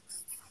for that.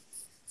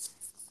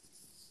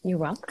 You're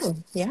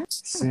welcome. Yeah.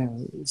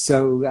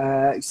 So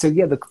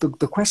yeah,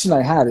 the question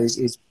I had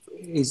is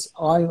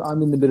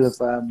I'm in the middle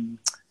of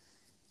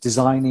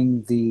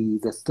designing the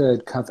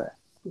third cover.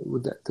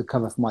 The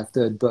cover for my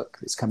third book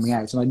that's coming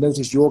out, and I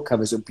noticed your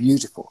covers are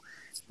beautiful.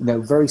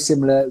 Very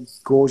similar,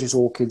 gorgeous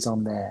orchids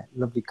on there,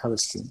 lovely color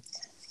scheme.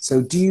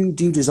 So, do you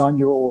design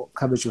your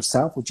covers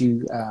yourself, or do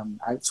you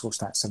outsource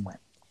that somewhere?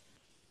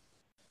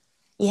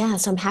 Yeah,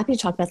 so I'm happy to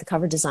talk about the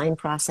cover design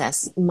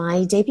process.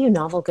 My debut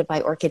novel,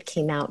 Goodbye Orchid,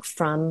 came out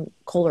from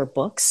Kohler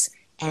Books,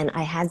 and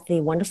I had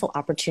the wonderful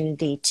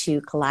opportunity to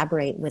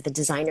collaborate with a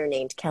designer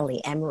named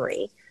Kelly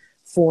Emery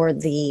for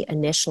the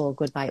initial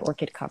Goodbye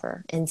Orchid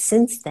cover. And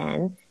since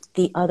then,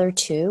 the other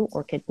two,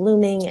 Orchid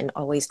Blooming and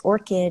Always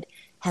Orchid,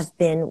 have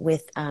been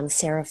with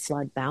Sarah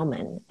Flood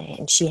Bauman,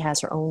 and she has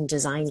her own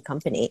design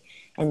company,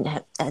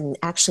 and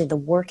actually the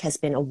work has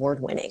been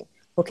award-winning.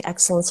 Book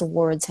Excellence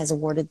Awards has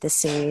awarded this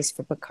series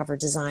for book cover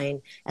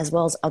design, as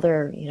well as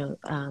other,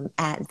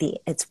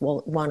 it's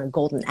won a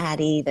Golden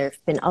Addy. There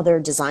have been other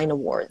design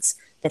awards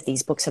that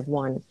these books have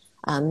won,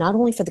 not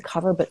only for the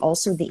cover, but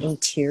also the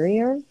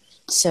interior.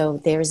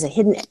 So there's a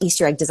hidden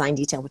Easter egg design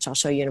detail, which I'll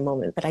show you in a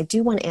moment. But I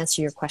do want to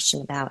answer your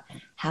question about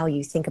how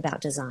you think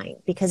about design,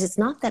 because it's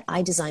not that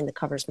I design the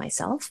covers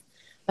myself,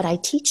 but I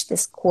teach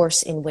this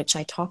course in which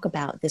I talk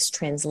about this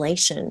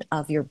translation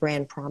of your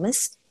brand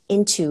promise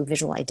into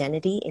visual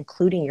identity,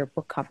 including your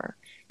book cover.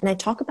 And I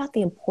talk about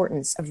the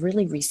importance of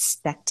really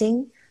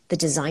respecting the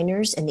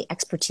designers and the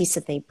expertise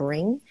that they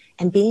bring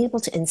and being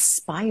able to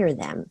inspire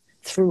them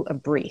through a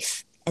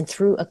brief and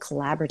through a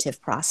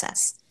collaborative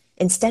process,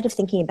 instead of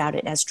thinking about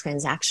it as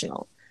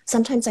transactional.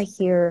 Sometimes I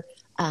hear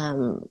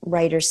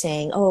writers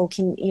saying, who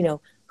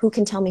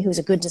can tell me who's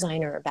a good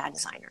designer or a bad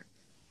designer?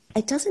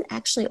 It doesn't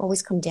actually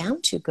always come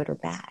down to good or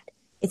bad.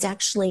 It's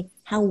actually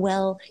how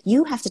well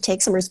you have to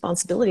take some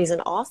responsibility as an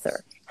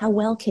author. How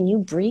well can you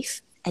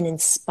brief and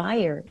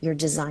inspire your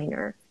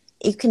designer?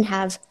 You can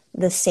have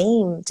the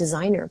same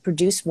designer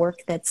produce work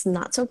that's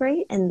not so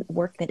great and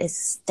work that is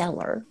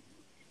stellar.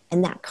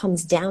 And that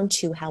comes down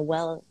to how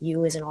well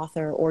you as an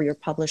author or your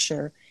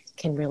publisher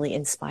can really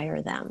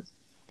inspire them.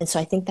 And so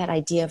I think that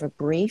idea of a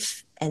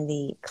brief and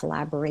the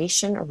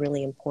collaboration are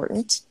really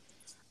important.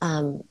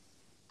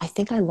 I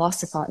think I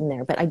lost a thought in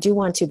there, but I do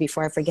want to,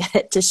 before I forget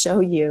it, to show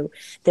you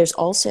there's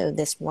also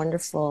this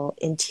wonderful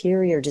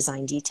interior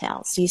design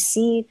detail. So you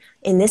see,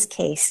 in this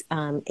case,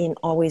 in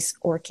Always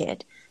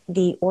Orchid,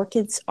 the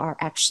orchids are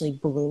actually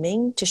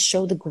blooming to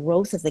show the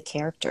growth of the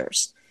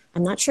characters.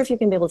 I'm not sure if you're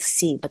going to be able to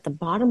see, but the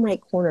bottom right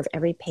corner of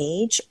every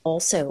page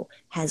also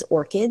has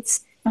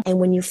orchids. And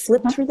when you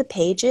flip through the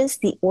pages,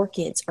 the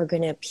orchids are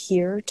going to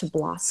appear to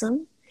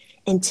blossom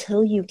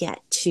until you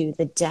get to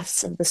the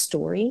depths of the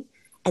story.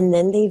 And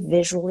then they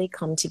visually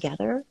come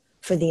together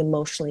for the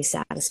emotionally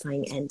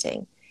satisfying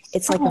ending.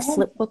 It's like a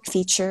flip book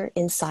feature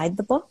inside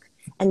the book,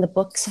 and the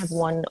books have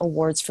won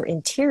awards for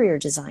interior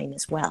design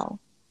as well.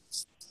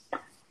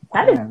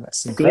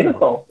 That's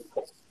beautiful.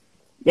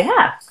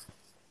 Yeah.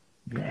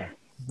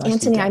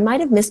 Anthony, I might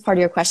have missed part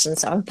of your question,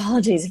 so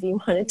apologies if you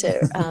wanted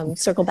to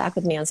circle back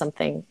with me on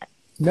something.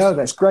 No,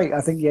 that's great.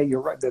 I think, you're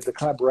right. The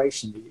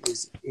collaboration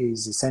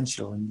is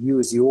essential, and you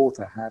as the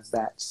author have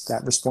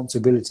that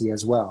responsibility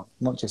as well,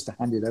 not just to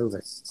hand it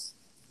over.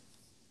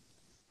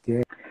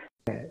 Yeah.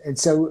 And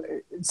so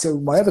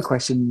my other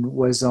question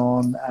was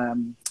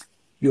on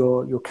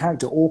your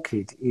character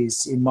Orchid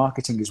is in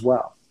marketing as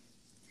well.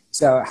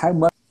 So how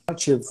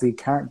much of the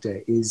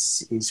character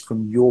is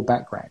from your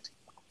background?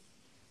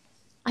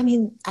 I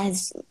mean,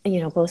 as you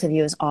know, both of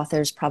you as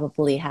authors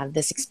probably have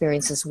this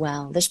experience as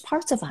well. There's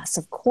parts of us,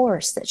 of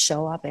course, that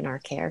show up in our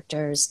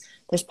characters.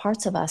 There's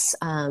parts of us,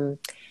 and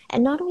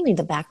not only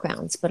the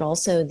backgrounds, but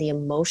also the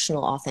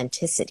emotional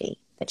authenticity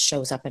that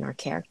shows up in our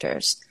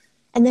characters.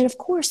 And then, of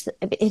course,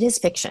 it is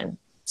fiction.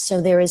 So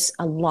there is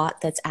a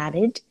lot that's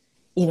added,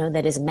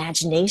 that is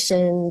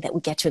imagination that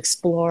we get to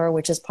explore,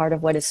 which is part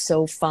of what is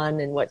so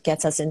fun and what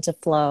gets us into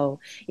flow,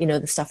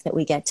 the stuff that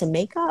we get to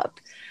make up.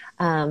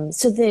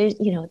 So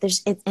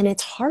and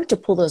it's hard to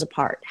pull those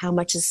apart. How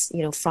much is,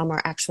 from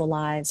our actual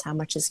lives, how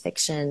much is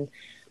fiction?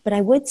 But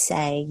I would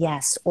say,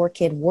 yes,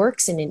 Orchid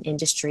works in an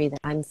industry that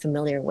I'm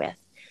familiar with.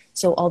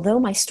 So although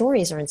my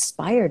stories are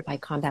inspired by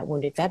combat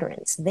wounded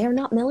veterans, they're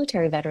not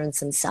military veterans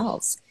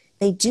themselves.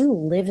 They do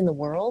live in the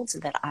world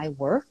that I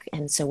work,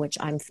 and so which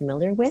I'm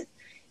familiar with.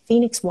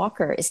 Phoenix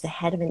Walker is the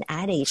head of an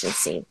ad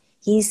agency.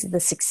 He's the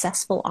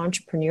successful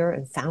entrepreneur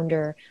and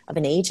founder of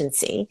an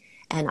agency.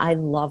 And I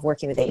love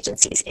working with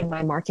agencies. In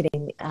my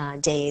marketing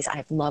days,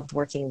 I've loved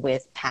working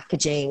with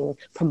packaging,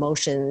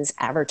 promotions,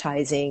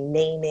 advertising,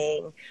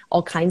 naming,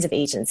 all kinds of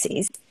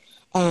agencies.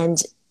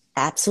 And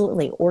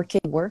absolutely,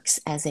 Orchid works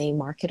as a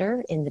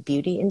marketer in the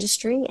beauty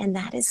industry. And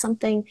that is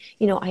something,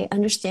 I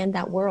understand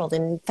that world.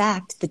 And in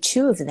fact, the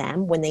two of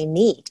them, when they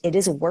meet, it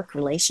is a work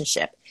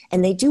relationship.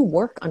 And they do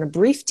work on a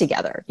brief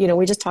together.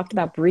 We just talked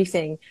about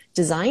briefing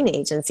design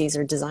agencies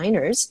or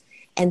designers.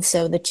 And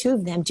so the two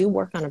of them do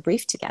work on a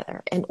brief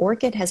together. And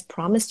Orchid has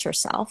promised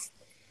herself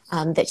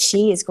that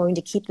she is going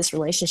to keep this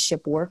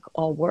relationship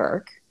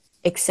work,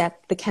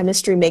 except the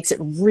chemistry makes it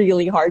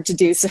really hard to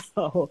do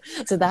so.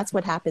 So that's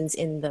what happens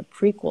in the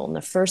prequel, in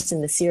the first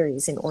in the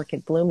series, in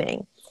Orchid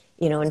Blooming.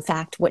 In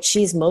fact, what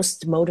she's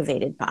most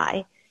motivated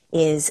by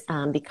is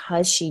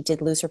because she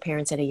did lose her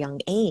parents at a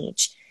young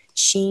age,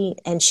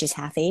 she's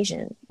half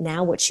Asian.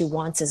 Now what she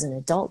wants as an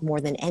adult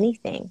more than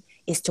anything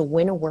is to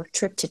win a work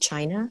trip to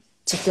China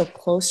to feel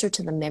closer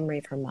to the memory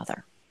of her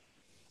mother.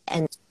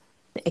 And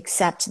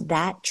except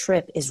that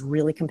trip is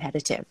really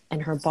competitive.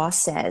 And her boss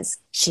says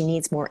she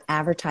needs more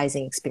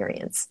advertising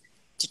experience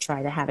to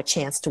try to have a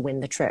chance to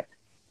win the trip.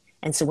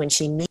 And so when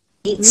she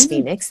meets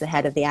Phoenix, the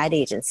head of the ad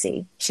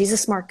agency, she's a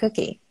smart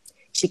cookie.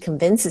 She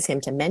convinces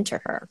him to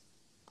mentor her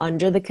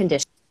under the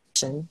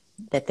condition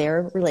that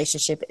their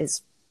relationship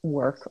is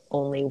work,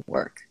 only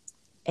work.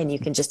 And you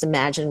can just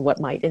imagine what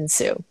might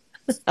ensue.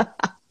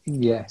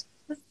 Yes.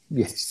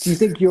 Yes. Do you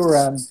think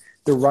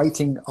the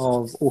writing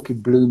of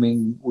Orchid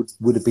Blooming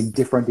would have been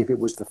different if it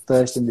was the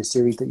first in the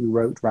series that you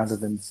wrote rather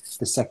than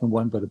the second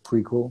one, but a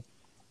prequel?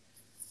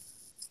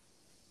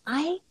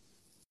 I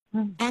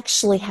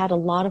actually had a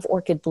lot of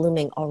Orchid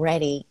Blooming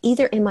already,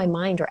 either in my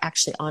mind or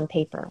actually on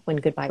paper when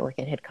Goodbye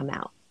Orchid had come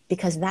out,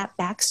 because that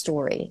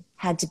backstory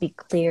had to be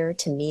clear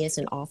to me as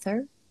an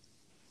author.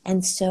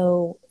 And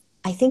so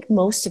I think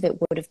most of it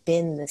would have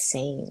been the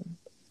same.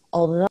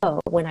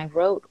 Although when I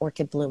wrote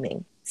Orchid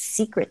Blooming,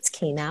 secrets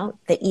came out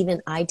that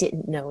even I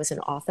didn't know as an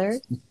author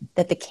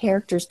that the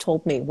characters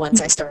told me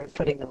once I started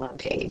putting them on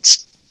page.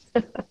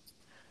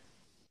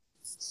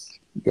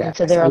 Yeah, and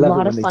so there are I a love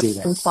lot it of when they do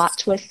fun that. plot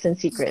twists and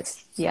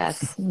secrets.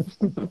 Yes.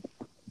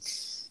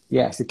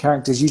 Yes, the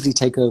characters usually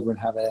take over and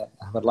have a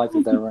life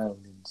of their own.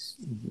 And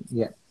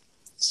yeah,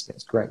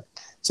 it's great.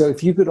 So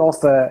if you could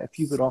offer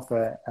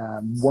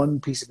one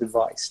piece of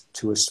advice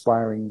to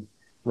aspiring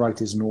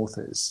writers and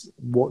authors,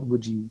 what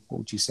would you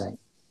say?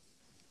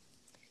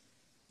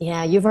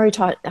 Yeah, you've already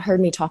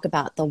heard me talk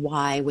about the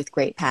why with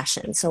great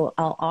passion. So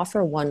I'll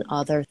offer one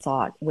other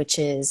thought, which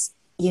is,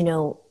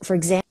 for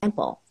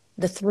example,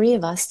 the three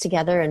of us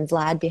together and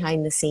Vlad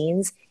behind the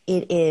scenes,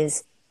 it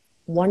is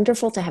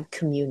wonderful to have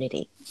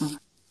community.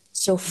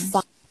 So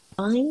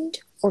find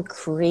or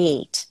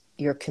create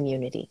your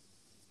community.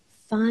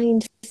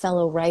 Find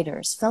fellow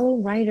writers. Fellow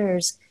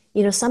writers,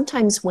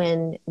 sometimes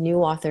when new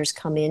authors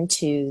come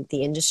into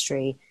the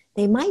industry,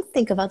 they might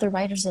think of other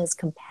writers as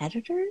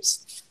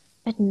competitors.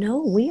 But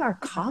no, we are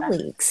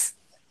colleagues.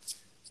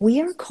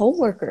 We are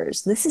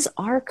co-workers. This is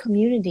our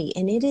community,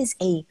 and it is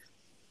a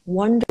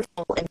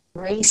wonderful,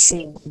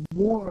 embracing,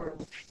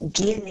 warm,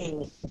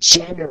 giving,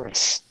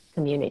 generous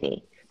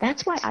community.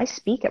 That's why I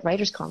speak at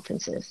writers'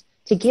 conferences,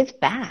 to give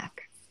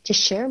back, to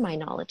share my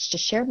knowledge, to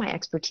share my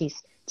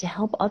expertise, to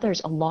help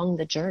others along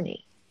the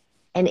journey.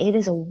 And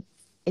it's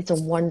a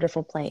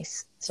wonderful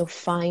place. So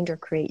find or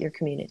create your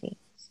community.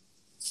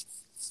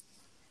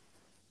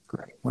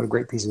 Great. What a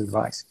great piece of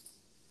advice.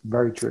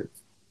 Very true.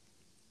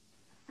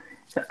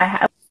 So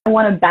I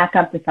want to back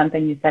up to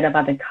something you said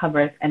about the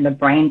covers and the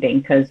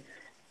branding, because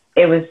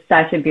it was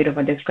such a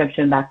beautiful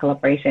description about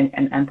collaboration.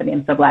 And Anthony,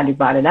 I'm so glad you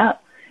brought it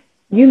up.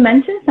 You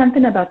mentioned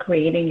something about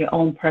creating your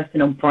own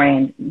personal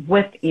brand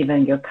with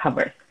even your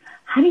covers.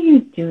 How do you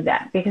do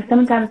that? Because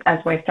sometimes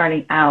as we're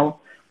starting out,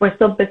 we're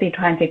so busy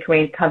trying to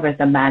create covers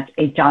that match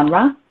a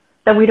genre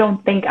that we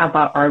don't think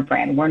about our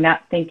brand. We're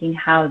not thinking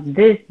how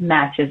this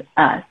matches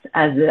us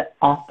as the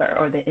author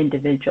or the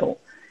individual.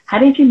 How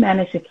did you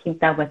manage to keep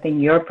that within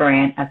your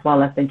brand as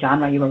well as the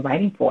genre you were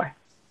writing for?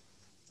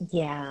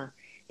 Yeah,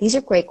 these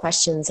are great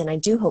questions. And I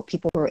do hope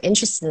people who are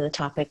interested in the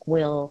topic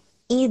will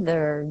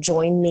either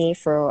join me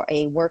for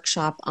a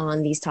workshop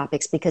on these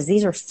topics, because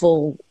these are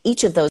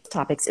each of those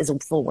topics is a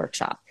full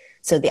workshop.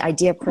 So the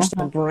idea of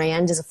personal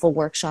brand is a full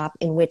workshop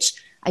in which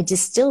I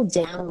distill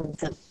down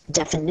the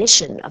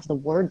definition of the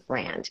word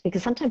brand,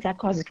 because sometimes that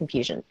causes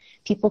confusion.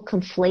 People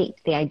conflate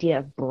the idea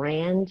of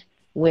brand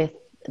with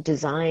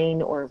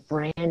design or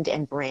brand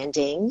and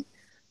branding.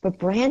 But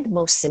brand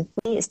most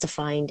simply is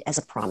defined as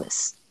a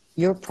promise.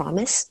 Your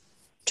promise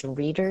to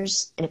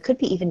readers, and it could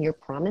be even your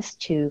promise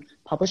to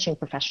publishing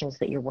professionals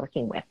that you're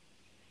working with.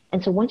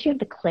 And so once you have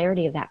the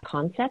clarity of that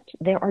concept,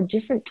 there are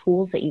different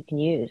tools that you can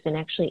use. And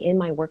actually in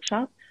my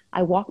workshop,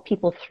 I walk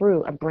people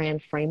through a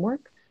brand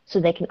framework so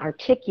they can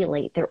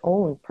articulate their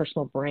own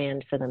personal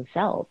brand for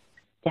themselves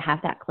to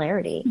have that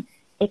clarity.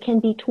 It can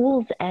be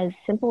tools as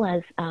simple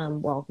as,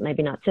 well,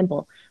 maybe not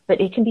simple,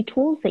 but it can be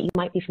tools that you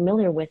might be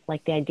familiar with,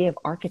 like the idea of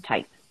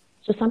archetype.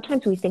 So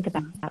sometimes we think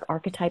about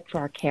archetype for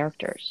our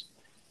characters.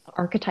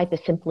 Archetype is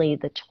simply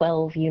the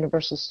 12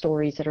 universal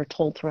stories that are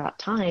told throughout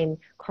time.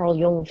 Carl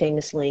Jung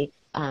famously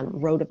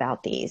wrote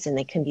about these, and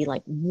they can be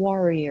like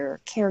warrior,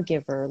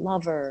 caregiver,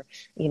 lover,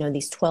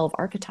 these 12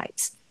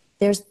 archetypes.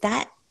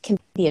 That can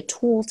be a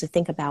tool to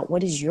think about,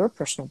 what is your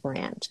personal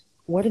brand?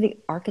 What are the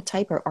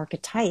archetype or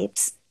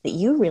archetypes that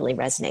you really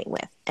resonate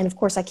with? And of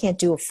course, I can't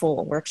do a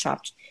full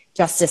workshop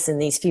justice in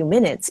these few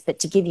minutes, but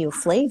to give you a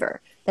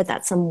flavor that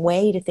that's some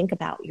way to think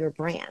about your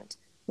brand.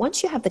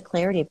 Once you have the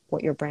clarity of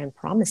what your brand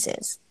promise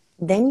is,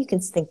 then you can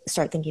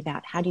start thinking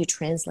about, how do you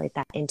translate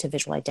that into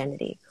visual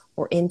identity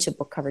or into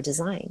book cover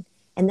design?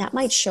 And that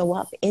might show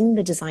up in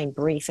the design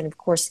brief. And of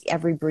course,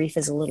 every brief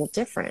is a little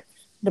different.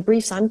 The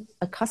briefs I'm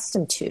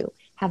accustomed to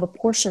have a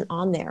portion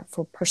on there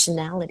for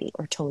personality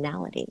or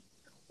tonality.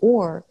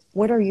 Or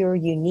what are your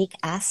unique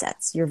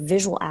assets, your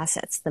visual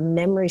assets, the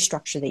memory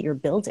structure that you're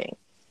building?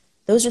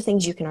 Those are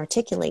things you can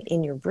articulate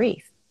in your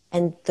brief.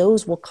 And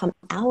those will come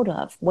out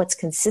of what's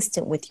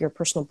consistent with your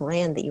personal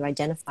brand that you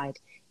identified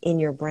in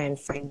your brand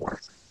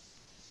framework.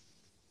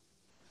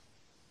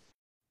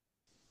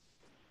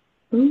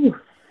 Ooh,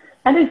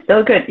 that is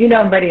so good.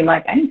 I'm ready.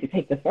 Like, I need to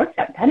take this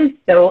workshop. That is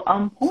so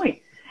on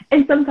point.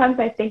 And sometimes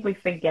I think we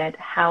forget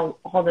how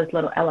all those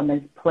little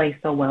elements play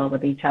so well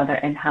with each other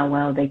and how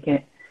well they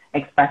can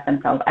express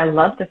themselves. I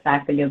love the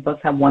fact that your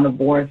books have won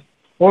awards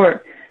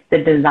for the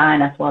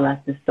design as well as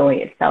the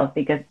story itself,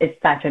 because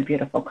it's such a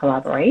beautiful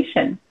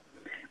collaboration.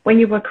 When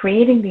you were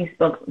creating these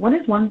books, what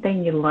is one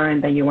thing you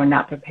learned that you were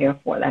not prepared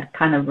for that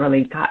kind of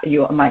really got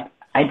you? I'm like,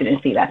 I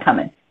didn't see that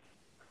coming.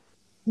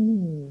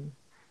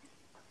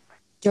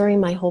 During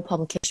my whole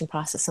publication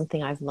process,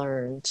 something I've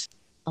learned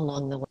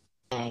along the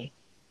way,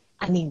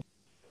 I mean,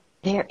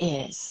 there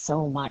is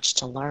so much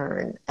to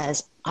learn,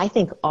 as I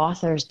think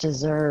authors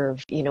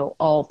deserve,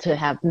 all to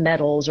have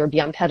medals or be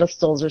on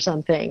pedestals or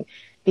something,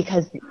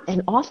 because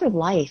an author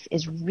life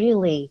is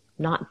really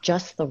not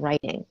just the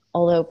writing.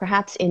 Although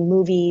perhaps in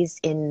movies,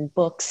 in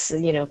books,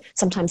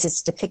 sometimes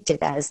it's depicted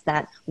as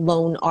that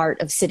lone art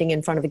of sitting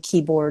in front of a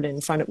keyboard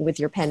with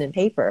your pen and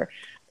paper,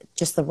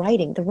 just the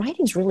writing. The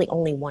writing's really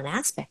only one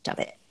aspect of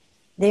it.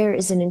 There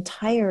is an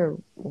entire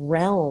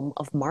realm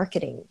of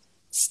marketing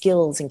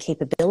skills and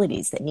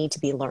capabilities that need to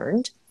be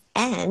learned.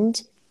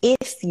 And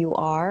if you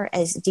are,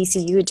 as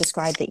DCU had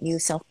described, that you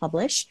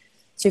self-publish,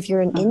 so if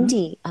you're an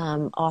indie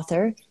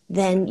author,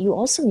 then you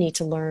also need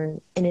to learn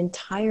an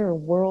entire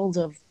world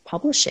of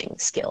publishing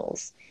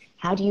skills.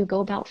 How do you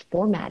go about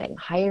formatting,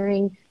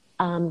 hiring,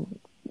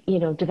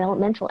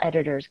 developmental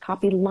editors,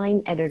 copy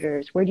line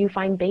editors? Where do you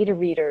find beta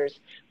readers,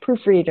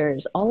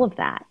 proofreaders, all of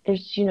that?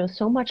 There's,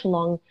 so much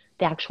along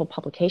the actual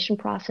publication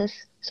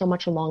process, so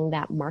much along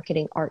that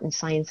marketing, art, and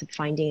science of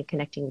finding and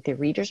connecting with the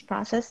readers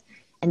process,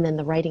 and then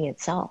the writing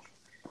itself.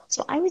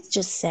 So I would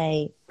just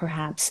say,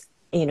 perhaps,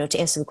 to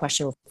answer the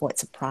question of what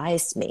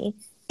surprised me,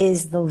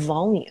 is the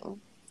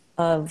volume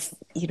of,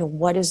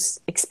 what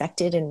is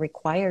expected and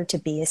required to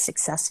be a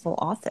successful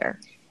author.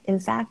 In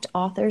fact,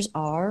 authors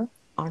are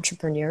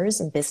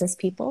entrepreneurs and business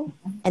people,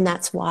 and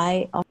that's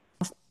why,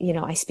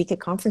 I speak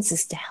at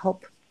conferences to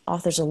help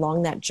authors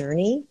along that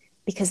journey,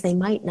 because they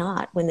might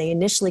not, when they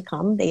initially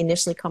come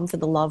for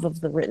the love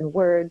of the written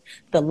word,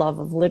 the love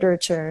of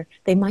literature.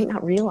 They might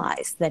not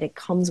realize that it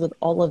comes with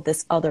all of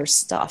this other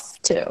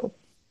stuff too.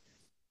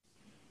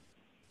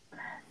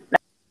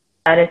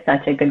 That is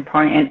such a good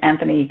point. And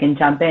Anthony, you can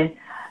jump in.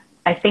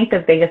 I think the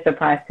biggest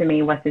surprise to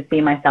me was to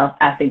see myself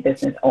as a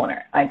business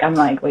owner. I'm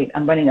like, wait,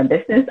 I'm running a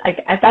business?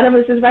 I thought I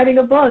was just writing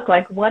a book.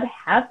 Like, what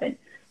happened?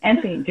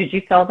 Anthony, did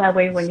you feel that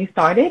way when you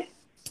started?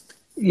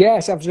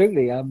 Yes,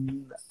 absolutely. I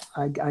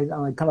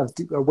kind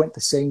of went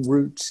the same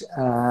route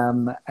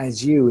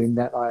as you, in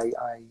that I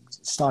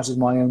started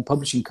my own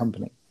publishing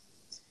company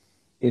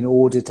in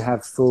order to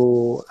have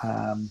full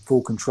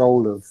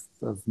control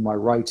of my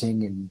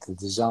writing and the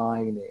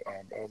design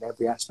and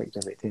every aspect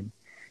of it. And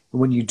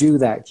when you do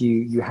that,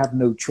 you have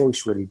no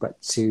choice really but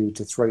to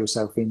throw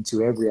yourself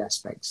into every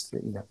aspect,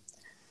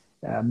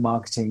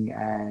 marketing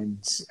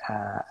and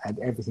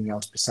everything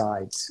else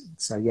besides.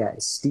 So yeah,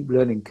 it's a steep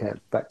learning curve,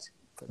 but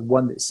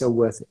one that's so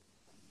worth it.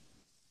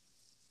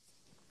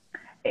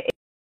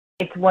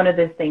 It's one of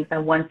those things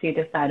that once you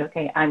decide,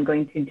 okay, I'm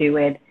going to do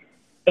it,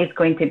 it's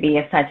going to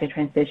be such a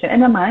transition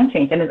and a mind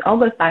change. And it all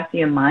goes back to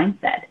your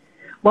mindset.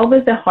 What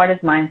was the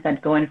hardest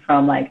mindset going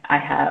from, like,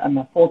 I'm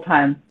a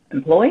full-time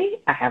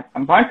employee, I have a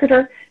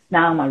marketer,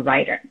 now I'm a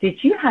writer?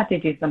 Did you have to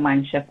do some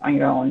mind shift on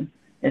your own,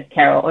 Ms.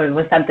 Carol, or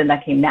was something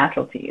that came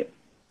natural to you?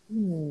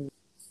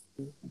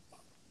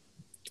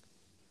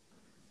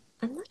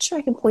 I'm not sure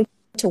I can point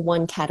to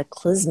one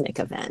cataclysmic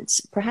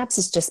event. Perhaps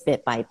it's just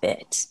bit by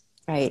bit.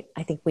 Right.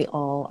 I think we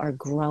all are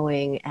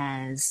growing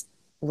as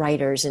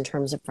writers in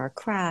terms of our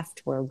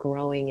craft. We're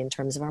growing in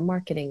terms of our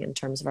marketing, in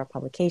terms of our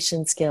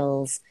publication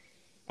skills.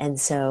 And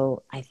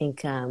so I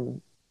think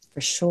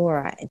for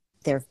sure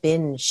there have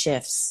been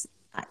shifts,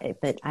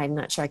 but I'm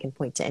not sure I can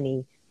point to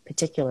any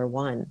particular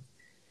one.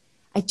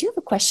 I do have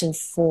a question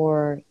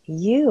for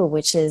you,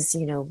 which is,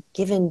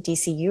 given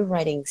DCU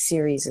writing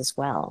series as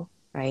well,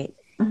 right?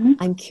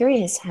 I'm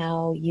curious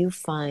how you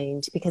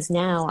find, because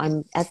now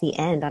I'm at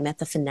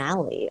the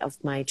finale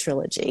of my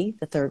trilogy.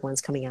 The third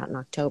one's coming out in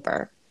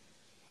October.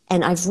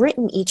 And I've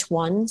written each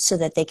one so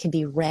that they can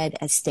be read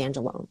as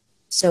standalone.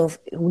 So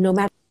no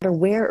matter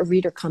where a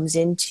reader comes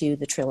into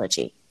the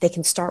trilogy, they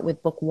can start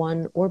with book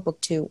 1 or book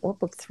 2 or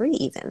book 3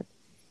 even.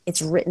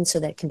 It's written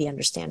so that it can be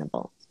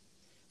understandable.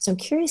 So I'm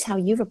curious how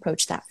you've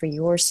approached that for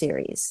your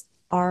series.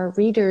 Are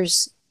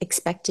readers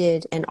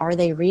expected, and are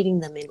they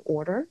reading them in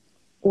order?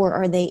 Or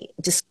are they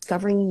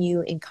discovering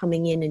you and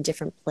coming in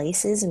different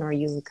places, and are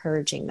you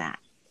encouraging that?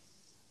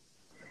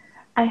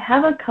 I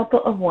have a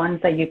couple of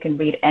ones that you can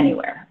read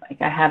anywhere.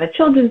 Like, I have a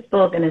children's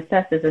book, and it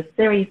says it's a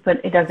series,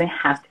 but it doesn't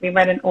have to be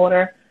read in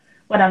order.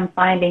 What I'm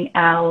finding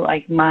out,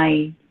 like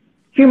my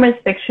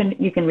humorous fiction,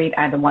 you can read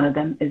either one of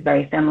them. It's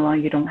very similar.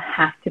 You don't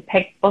have to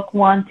pick book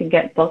 1 to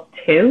get book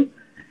 2.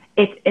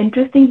 It's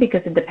interesting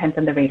because it depends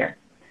on the reader.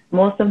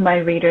 Most of my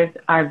readers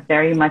are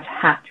very much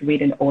have to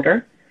read in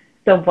order.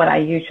 So what I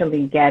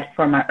usually get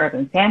for my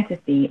urban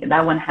fantasy,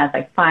 that one has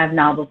like 5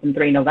 novels and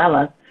 3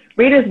 novellas.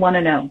 Readers want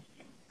to know,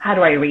 how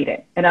do I read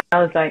it? And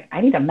I was like, I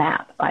need a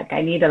map. Like,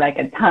 I need a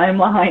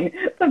timeline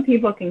so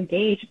people can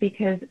gauge,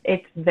 because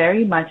it's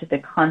very much the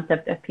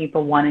concept of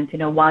people wanting to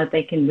know while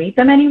they can read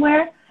them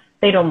anywhere,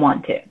 they don't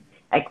want to.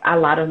 Like, a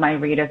lot of my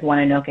readers want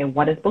to know, okay,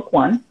 what is book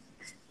 1?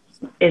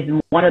 is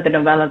one of the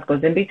novellas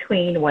goes in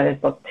between? What is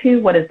book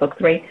 2? What is book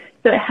 3?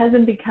 So it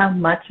hasn't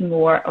become much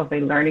more of a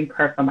learning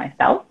curve for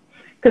myself,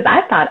 because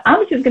I thought I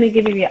was just going to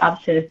give you the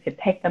options to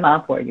pick them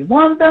up where you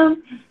want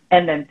them,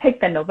 and then pick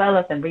the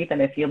novellas and read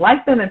them if you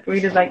like them. And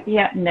readers like,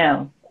 yeah,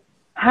 no.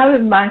 How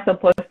am I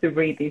supposed to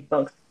read these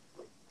books?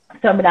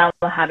 So now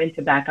I'm having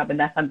to back up, and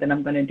that's something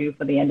I'm going to do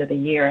for the end of the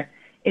year,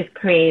 is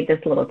create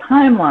this little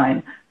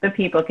timeline that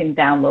people can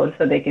download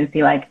so they can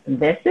see, like,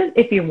 this is,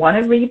 if you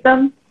want to read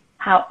them,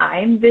 how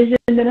I envisioned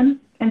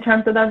them in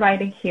terms of the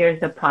writing, here's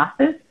the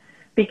process,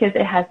 because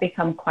it has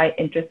become quite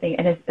interesting.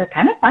 And it's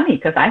kind of funny,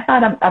 because I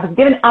thought I was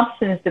giving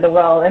options to the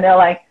world, and they're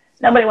like,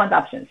 nobody wants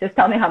options. Just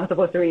tell me how I'm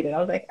supposed to read it. I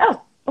was like,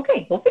 oh,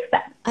 okay, we'll fix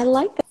that. I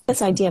like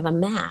this idea of a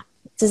map.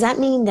 Does that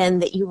mean then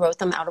that you wrote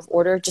them out of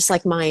order, just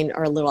like mine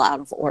are a little out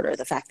of order?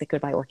 The fact that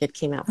Goodbye Orchid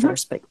came out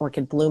first, but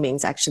Orchid Blooming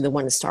is actually the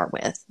one to start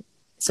with.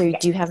 So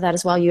do you have that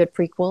as well? You had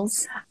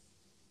prequels?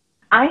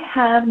 I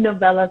have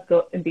novellas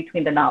go in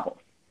between the novels,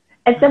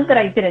 except that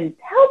I didn't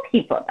tell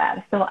people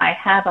that. So I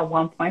have a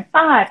 1.5,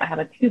 I have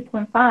a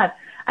 2.5.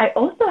 I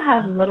also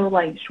have little,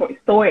 like, short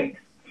stories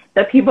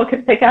that people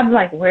can pick up. I'm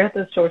like, where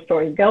does short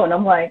stories go? And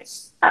I'm like,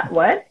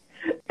 what?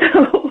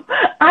 So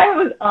I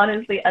was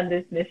honestly on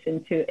this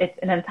mission to, it's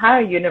an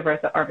entire universe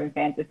of urban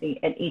fantasy,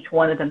 and each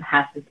one of them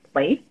has this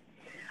place.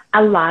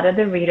 A lot of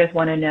the readers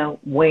want to know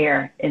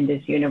where in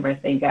this universe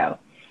they go.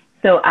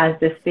 So as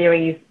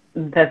the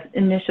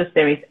initial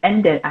series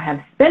ended, I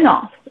have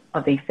spin-offs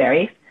of these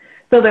series.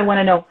 So they want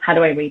to know, how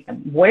do I read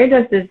them? Where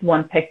does this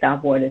one pick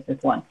up? Where does this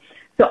one?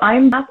 So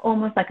I'm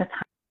almost like a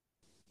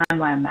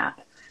timeline map.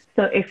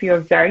 So if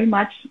you're very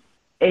much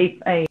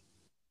a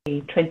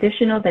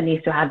traditional that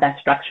needs to have that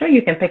structure,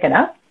 you can pick it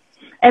up.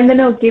 And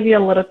then it'll give you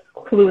a little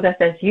clue that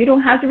says, you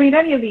don't have to read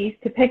any of these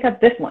to pick up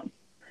this one.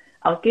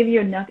 I'll give you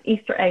enough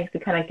Easter eggs to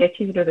kind of get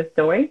you through the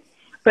story.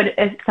 But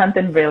it's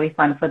something really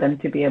fun for them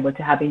to be able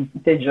to have a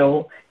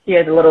visual.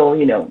 Here's a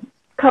little,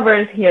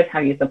 covers. Here's how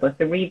you're supposed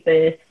to read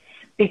this.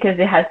 Because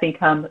it has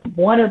become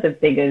one of the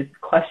biggest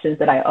questions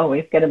that I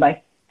always get about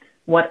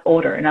what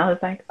order. And I was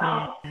like,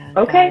 oh,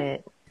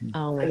 okay.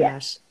 Oh, my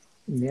gosh.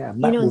 Yeah,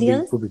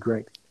 that would be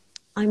great.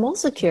 I'm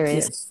also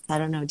curious, yes. I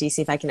don't know, DC,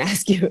 if I can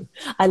ask you.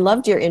 I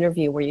loved your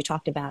interview where you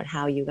talked about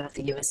how you got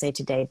the USA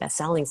Today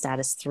bestselling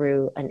status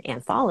through an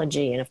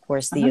anthology. And of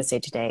course, the USA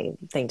Today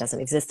thing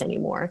doesn't exist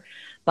anymore.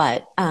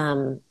 But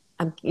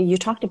you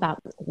talked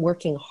about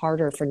working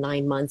harder for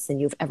 9 months than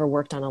you've ever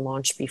worked on a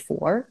launch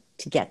before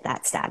to get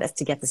that status,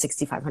 to get the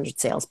 6,500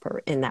 sales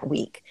in that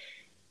week.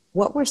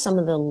 What were some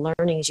of the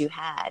learnings you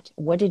had?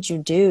 What did you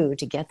do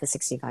to get the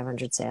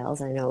 6,500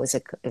 sales? I know it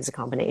was a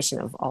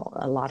combination of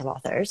a lot of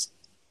authors.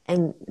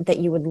 And that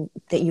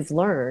you've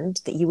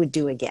learned that you would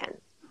do again?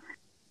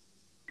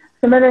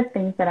 Some of the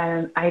things that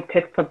I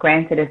took for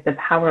granted is the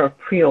power of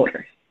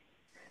pre-orders.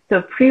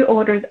 So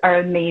pre-orders are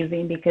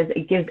amazing because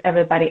it gives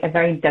everybody a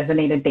very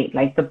designated date.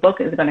 Like, the book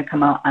is going to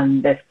come out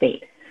on this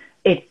date.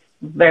 It's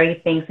very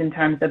things in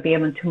terms of being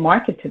able to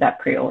market to that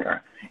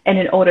pre-order. And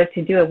in order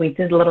to do it, we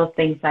did little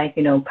things like,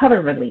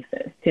 cover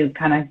releases to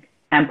kind of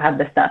amp up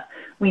the stuff.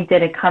 We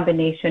did a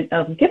combination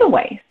of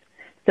giveaways.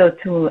 So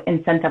to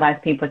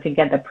incentivize people to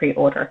get the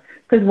pre-order.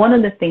 Because one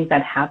of the things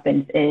that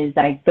happens is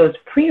that those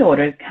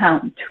pre-orders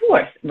count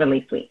towards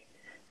release week.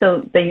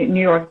 So the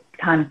New York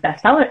Times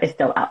bestseller is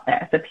still out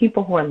there. So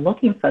people who are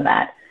looking for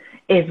that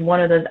is one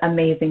of those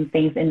amazing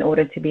things in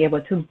order to be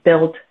able to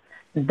build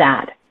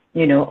that,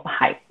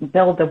 hype,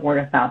 build the word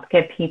of mouth,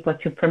 get people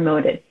to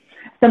promote it.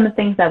 Some of the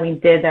things that we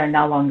did that are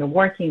no longer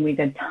working, we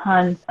did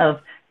tons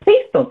of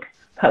Facebook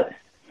posts.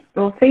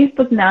 Well,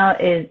 Facebook now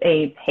is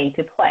a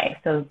pay-to-play.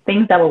 So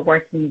things that were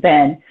working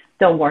then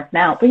don't work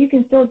now. But you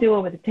can still do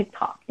it with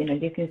TikTok.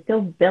 You can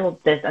still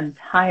build this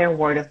entire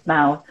word of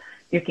mouth.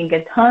 You can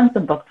get tons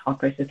of book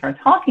talkers to start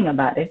talking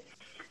about it.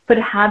 But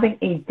having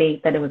a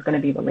date that it was going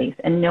to be released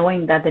and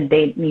knowing that the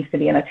date needs to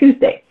be on a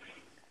Tuesday.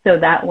 So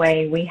that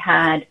way we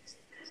had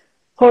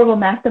Horrible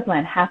Master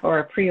Plan. Half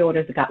our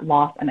pre-orders got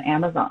lost on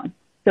Amazon.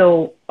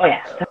 So,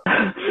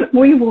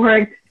 we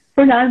worked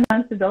for 9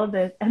 months to build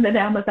this, and then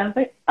Amazon's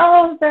like,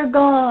 oh, they're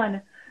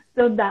gone.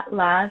 So that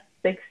last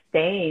 6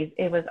 days,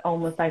 it was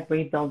almost like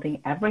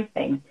rebuilding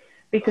everything,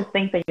 because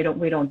things that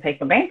we don't take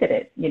for granted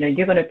is,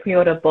 you're going to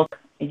pre-order a book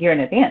a year in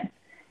advance.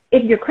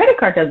 If your credit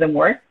card doesn't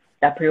work,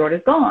 that pre-order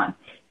is gone.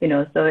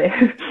 So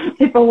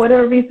if for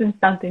whatever reason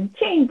something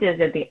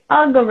changes in the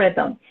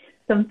algorithm,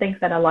 some things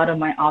that a lot of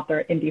my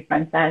author indie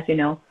friends says,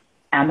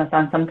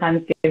 Amazon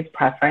sometimes gives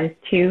preference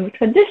to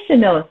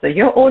traditional, so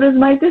your orders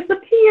might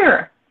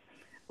disappear.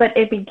 But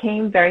it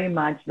became very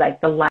much like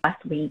the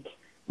last week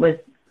was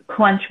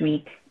crunch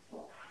week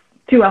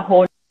to a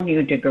whole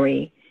new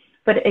degree.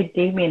 But it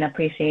gave me an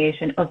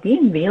appreciation of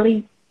being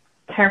really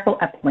careful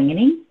at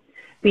planning,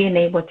 being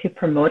able to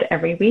promote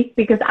every week,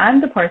 because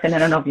I'm the person, I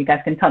don't know if you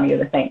guys can tell me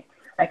you're the same.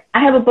 Like, I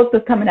have a book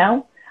that's coming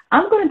out.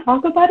 I'm going to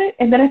talk about it,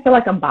 and then I feel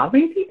like I'm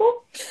bothering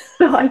people.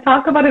 So I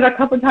talk about it a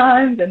couple of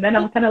times, and then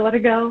I'm kind of let it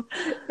go.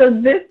 So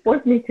this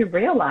forced me to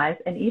realize,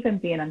 and even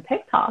being on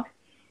TikTok,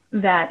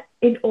 that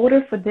in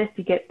order for this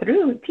to get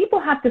through, people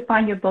have to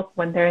find your book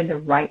when they're in the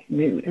right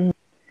mood.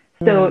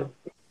 Mm-hmm. So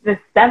the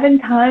 7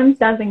 times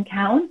doesn't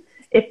count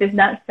if it's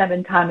not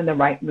 7 times in the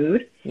right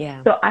mood.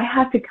 Yeah. So I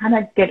have to kind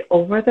of get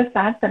over the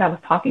fact that I was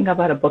talking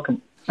about a book.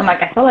 I'm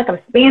like, I felt like I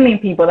was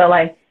spamming people. They're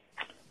like,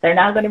 they're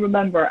not going to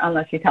remember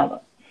unless you tell them.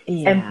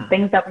 Yeah. And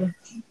things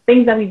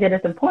that we did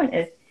as important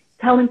is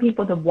telling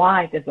people the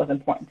why this was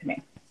important to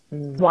me.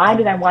 Mm-hmm. Why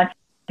did I want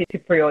you to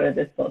pre-order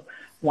this book?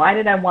 Why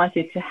did I want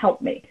you to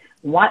help me?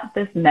 What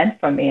this meant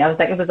for me. I was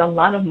like, it was a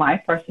lot of my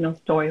personal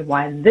story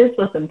why this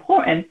was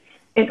important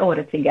in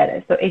order to get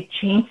it. So it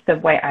changed the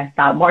way I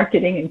thought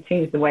marketing and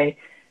changed the way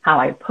how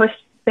I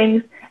pushed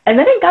things. And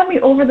then it got me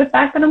over the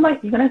fact that I'm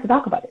like, you're going to have to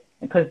talk about it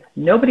because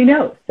nobody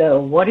knows.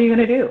 So what are you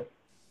going to do?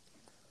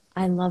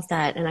 I love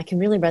that. And I can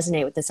really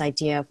resonate with this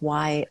idea of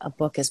why a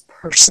book is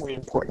personally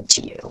important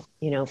to you.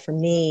 You know, for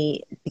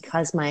me,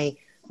 because my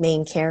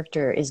main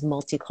character is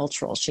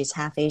multicultural, she's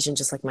half Asian,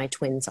 just like my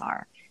twins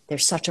are.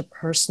 There's such a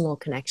personal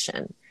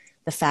connection.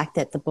 The fact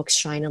that the books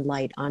shine a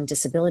light on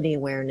disability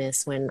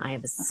awareness when I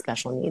have a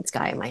special needs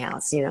guy in my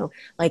house, you know,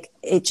 like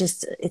it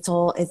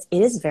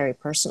is very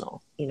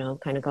personal, you know,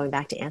 kind of going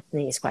back to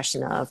Anthony's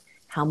question of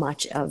how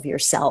much of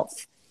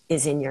yourself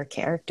is in your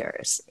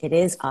characters. It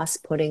is us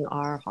putting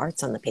our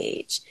hearts on the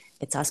page.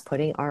 It's us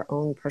putting our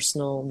own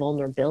personal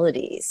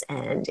vulnerabilities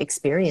and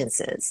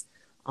experiences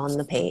on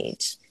the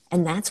page.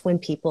 And that's when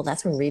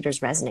readers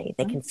resonate.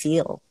 They can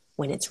feel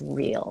when it's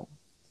real.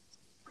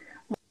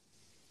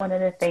 One of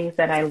the things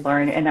that I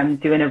learned, and I'm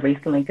doing it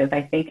recently because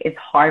I think it's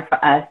hard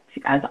for us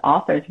as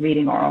authors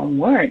reading our own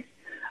words.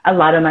 A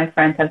lot of my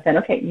friends have said,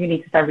 okay, you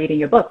need to start reading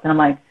your books. And I'm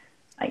like,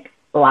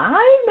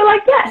 why? They're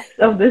like, yes.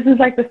 So this is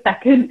like the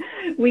second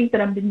week that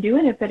I've been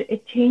doing it, but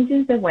it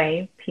changes the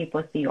way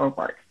people see our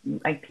works.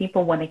 Like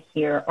people want to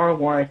hear our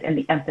words and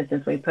the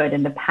emphasis we put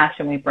and the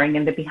passion we bring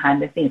and the behind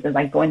the scenes. It's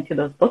like going to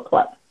those book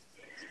clubs.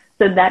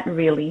 So that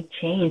really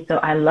changed. So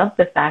I love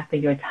the fact that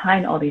you're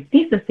tying all these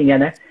pieces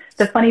together.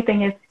 The funny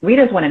thing is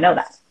readers want to know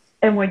that.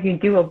 And when you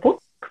do a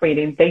book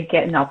reading, they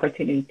get an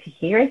opportunity to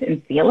hear it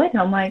and feel it.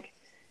 And I'm like,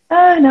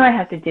 oh, no, I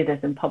have to do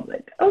this in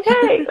public.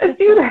 Okay, let's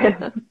do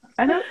this.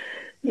 I know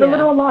it's a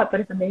lot, but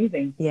it's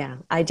amazing. Yeah,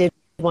 I did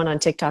one on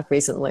TikTok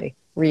recently,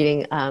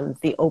 reading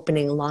the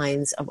opening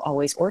lines of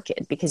Always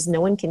Orchid, because no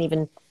one can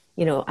even,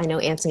 you know, I know,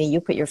 Anthony, you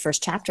put your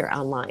first chapter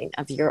online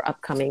of your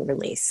upcoming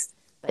release,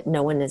 but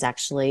no one is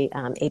actually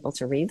able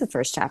to read the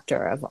first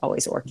chapter of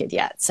Always Orchid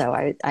yet. So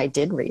I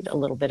did read a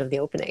little bit of the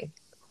opening.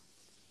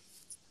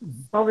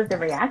 What was the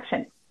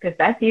reaction? Because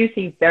that's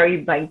usually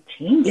very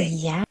changing.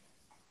 Yeah.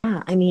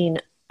 I mean,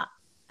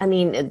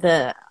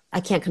 I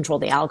can't control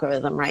the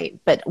algorithm, right?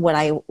 But what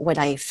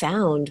I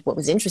found, what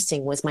was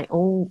interesting was my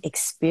own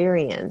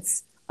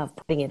experience of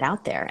putting it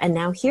out there. And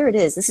now here it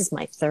is. This is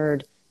my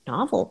 3rd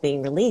novel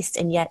being released.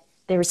 And yet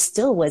there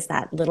still was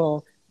that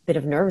little bit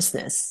of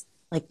nervousness,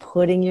 like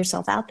putting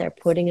yourself out there,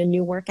 putting a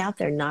new work out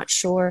there, not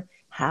sure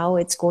how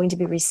it's going to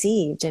be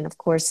received. And of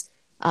course,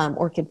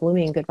 Orchid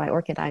Blooming, Goodbye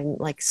Orchid, I'm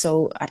like,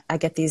 I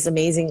get these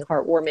amazing,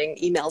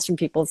 heartwarming emails from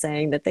people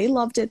saying that they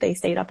loved it. They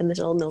stayed up in the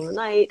middle of the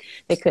night.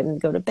 They couldn't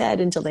go to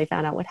bed until they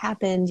found out what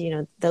happened. You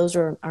know, those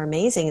are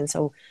amazing. And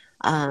so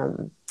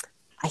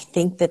I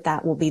think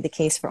that will be the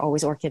case for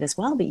Always Orchid as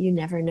well, but you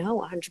never know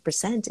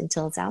 100%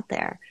 until it's out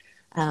there.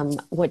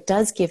 What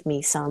does give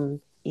me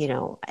some, you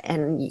know,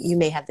 and you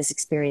may have this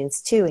experience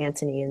too,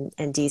 Anthony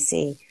and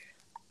DC,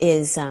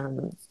 is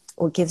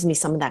what gives me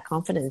some of that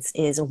confidence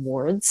is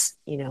awards,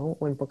 you know,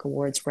 when book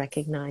awards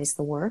recognize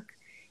the work,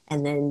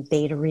 and then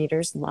beta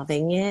readers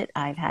loving it.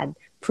 I've had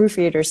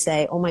proofreaders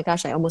say, oh my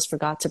gosh, I almost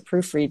forgot to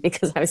proofread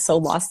because I was so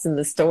lost in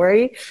the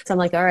story. So I'm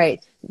like, all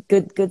right,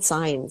 good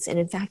signs. And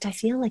in fact, I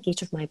feel like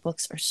each of my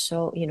books are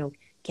so, you know,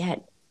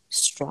 get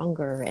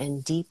stronger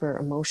and deeper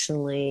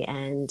emotionally.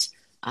 And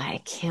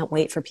I can't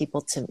wait for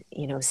people to,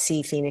 you know,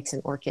 see Phoenix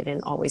and Orchid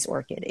and Always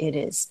Orchid. It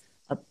is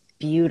a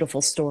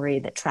beautiful story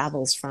that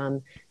travels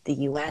from the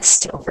US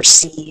to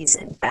overseas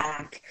and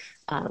back,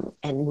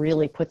 and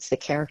really puts the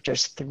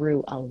characters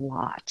through a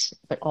lot,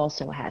 but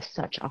also has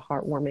such a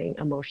heartwarming,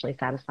 emotionally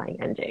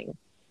satisfying ending.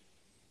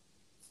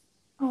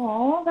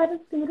 Oh, that is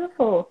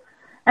beautiful.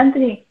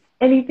 Anthony,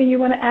 anything you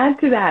want to add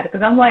to that?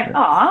 Because I'm like,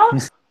 aw.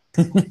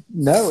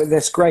 No,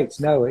 that's great.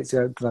 No, it's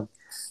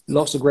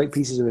lots of great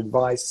pieces of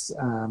advice,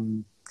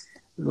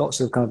 lots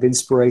of kind of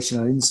inspiration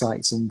and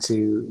insights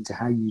into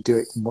how you do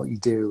it and what you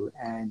do.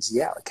 And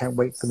yeah, I can't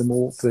wait for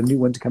the new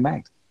one to come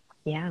out.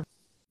 Yeah,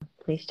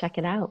 please check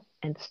it out.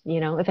 And, you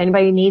know, if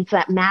anybody needs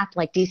that map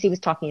like DC was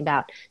talking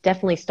about,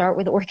 definitely start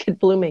with Orchid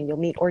Blooming. You'll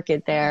meet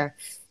Orchid there.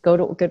 Go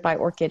to Goodbye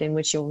Orchid, in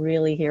which you'll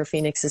really hear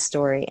Phoenix's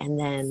story. And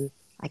then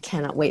I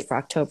cannot wait for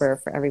October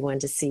for everyone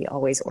to see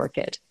Always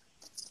Orchid.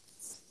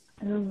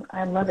 Oh,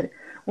 I love it.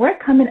 We're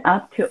coming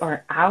up to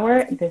our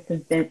hour. This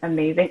has been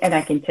amazing. And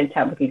I can chit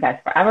chat with you guys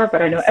forever,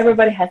 but I know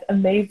everybody has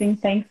amazing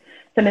things.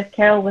 So Ms.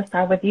 Carol, we'll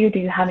start with you. Do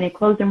you have any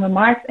closing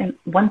remarks? And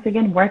once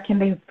again, where can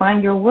they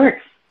find your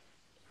works?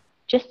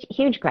 just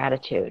huge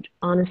gratitude,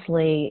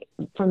 honestly,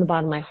 from the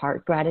bottom of my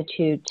heart.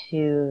 Gratitude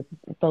to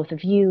both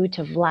of you,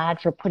 to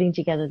Vlad for putting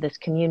together this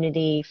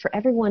community, for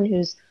everyone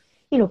who's,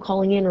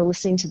 calling in or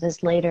listening to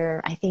this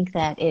later. I think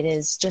that it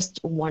is just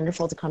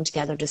wonderful to come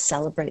together to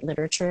celebrate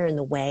literature in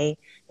the way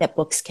that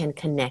books can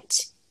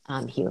connect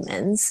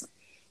humans.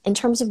 In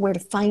terms of where to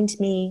find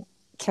me,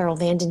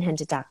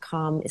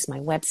 carolvandenhende.com is my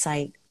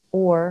website,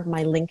 or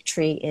my link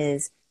tree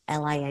is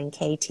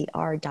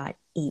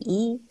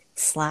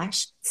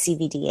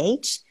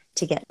linktr.ee/CVDH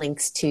to get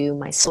links to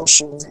my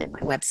socials and my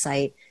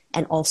website,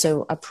 and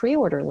also a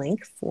pre-order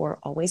link for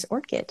Always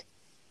Orchid.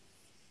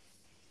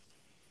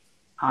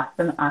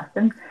 Awesome,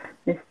 awesome.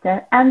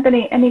 Mr.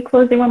 Anthony, any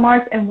closing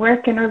remarks, and where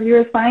can our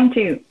viewers find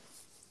you?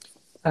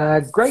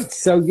 Great.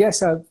 So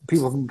yes,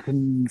 people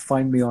can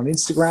find me on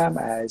Instagram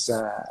as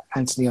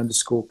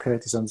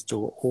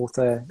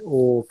Anthony_Curtis_author,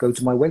 or go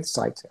to my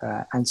website,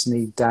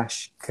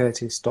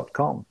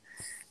 Anthony-Curtis.com.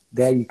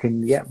 There you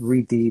can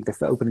read the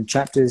opening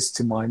chapters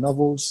to my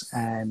novels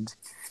and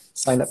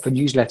sign up for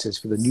newsletters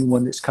for the new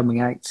one that's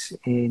coming out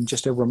in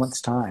just over a month's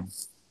time.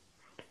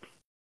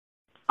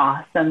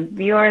 Awesome.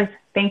 Viewers,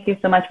 thank you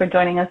so much for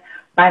joining us.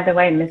 By the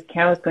way, Miss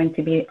Carol is going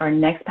to be our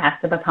next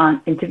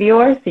Pass-the-Baton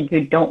interviewer, so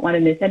you don't want to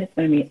miss it. It's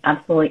going to be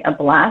absolutely a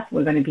blast.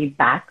 We're going to be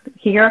back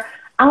here.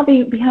 I'll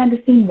be behind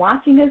the scene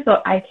watching this,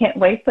 so I can't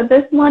wait for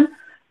this one.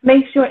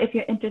 Make sure if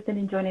you're interested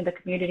in joining the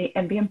community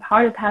and being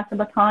part of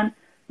Pass-the-Baton,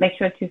 make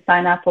sure to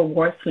sign up for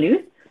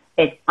Wordsleuth.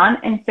 It's on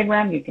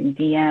Instagram. You can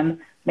DM.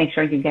 Make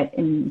sure you get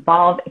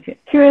involved. If you're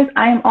curious,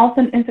 I am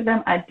also on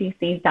Instagram at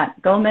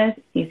dc.gomez.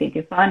 Easy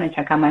to find, and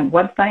check out my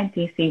website,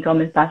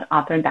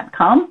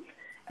 dcgomez-author.com.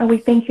 And we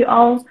thank you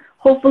all.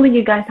 Hopefully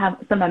you guys have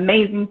some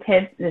amazing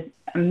tips, this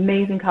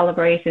amazing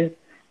collaborations.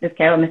 Ms.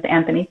 Carol, Mr.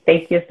 Anthony,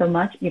 thank you so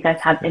much. You guys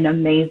have an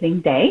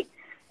amazing day.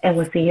 And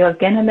we'll see you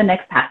again in the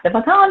next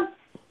Pass-the-Baton.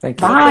 Thank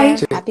you. Bye.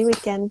 Happy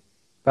weekend.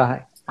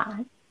 Bye.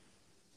 Bye.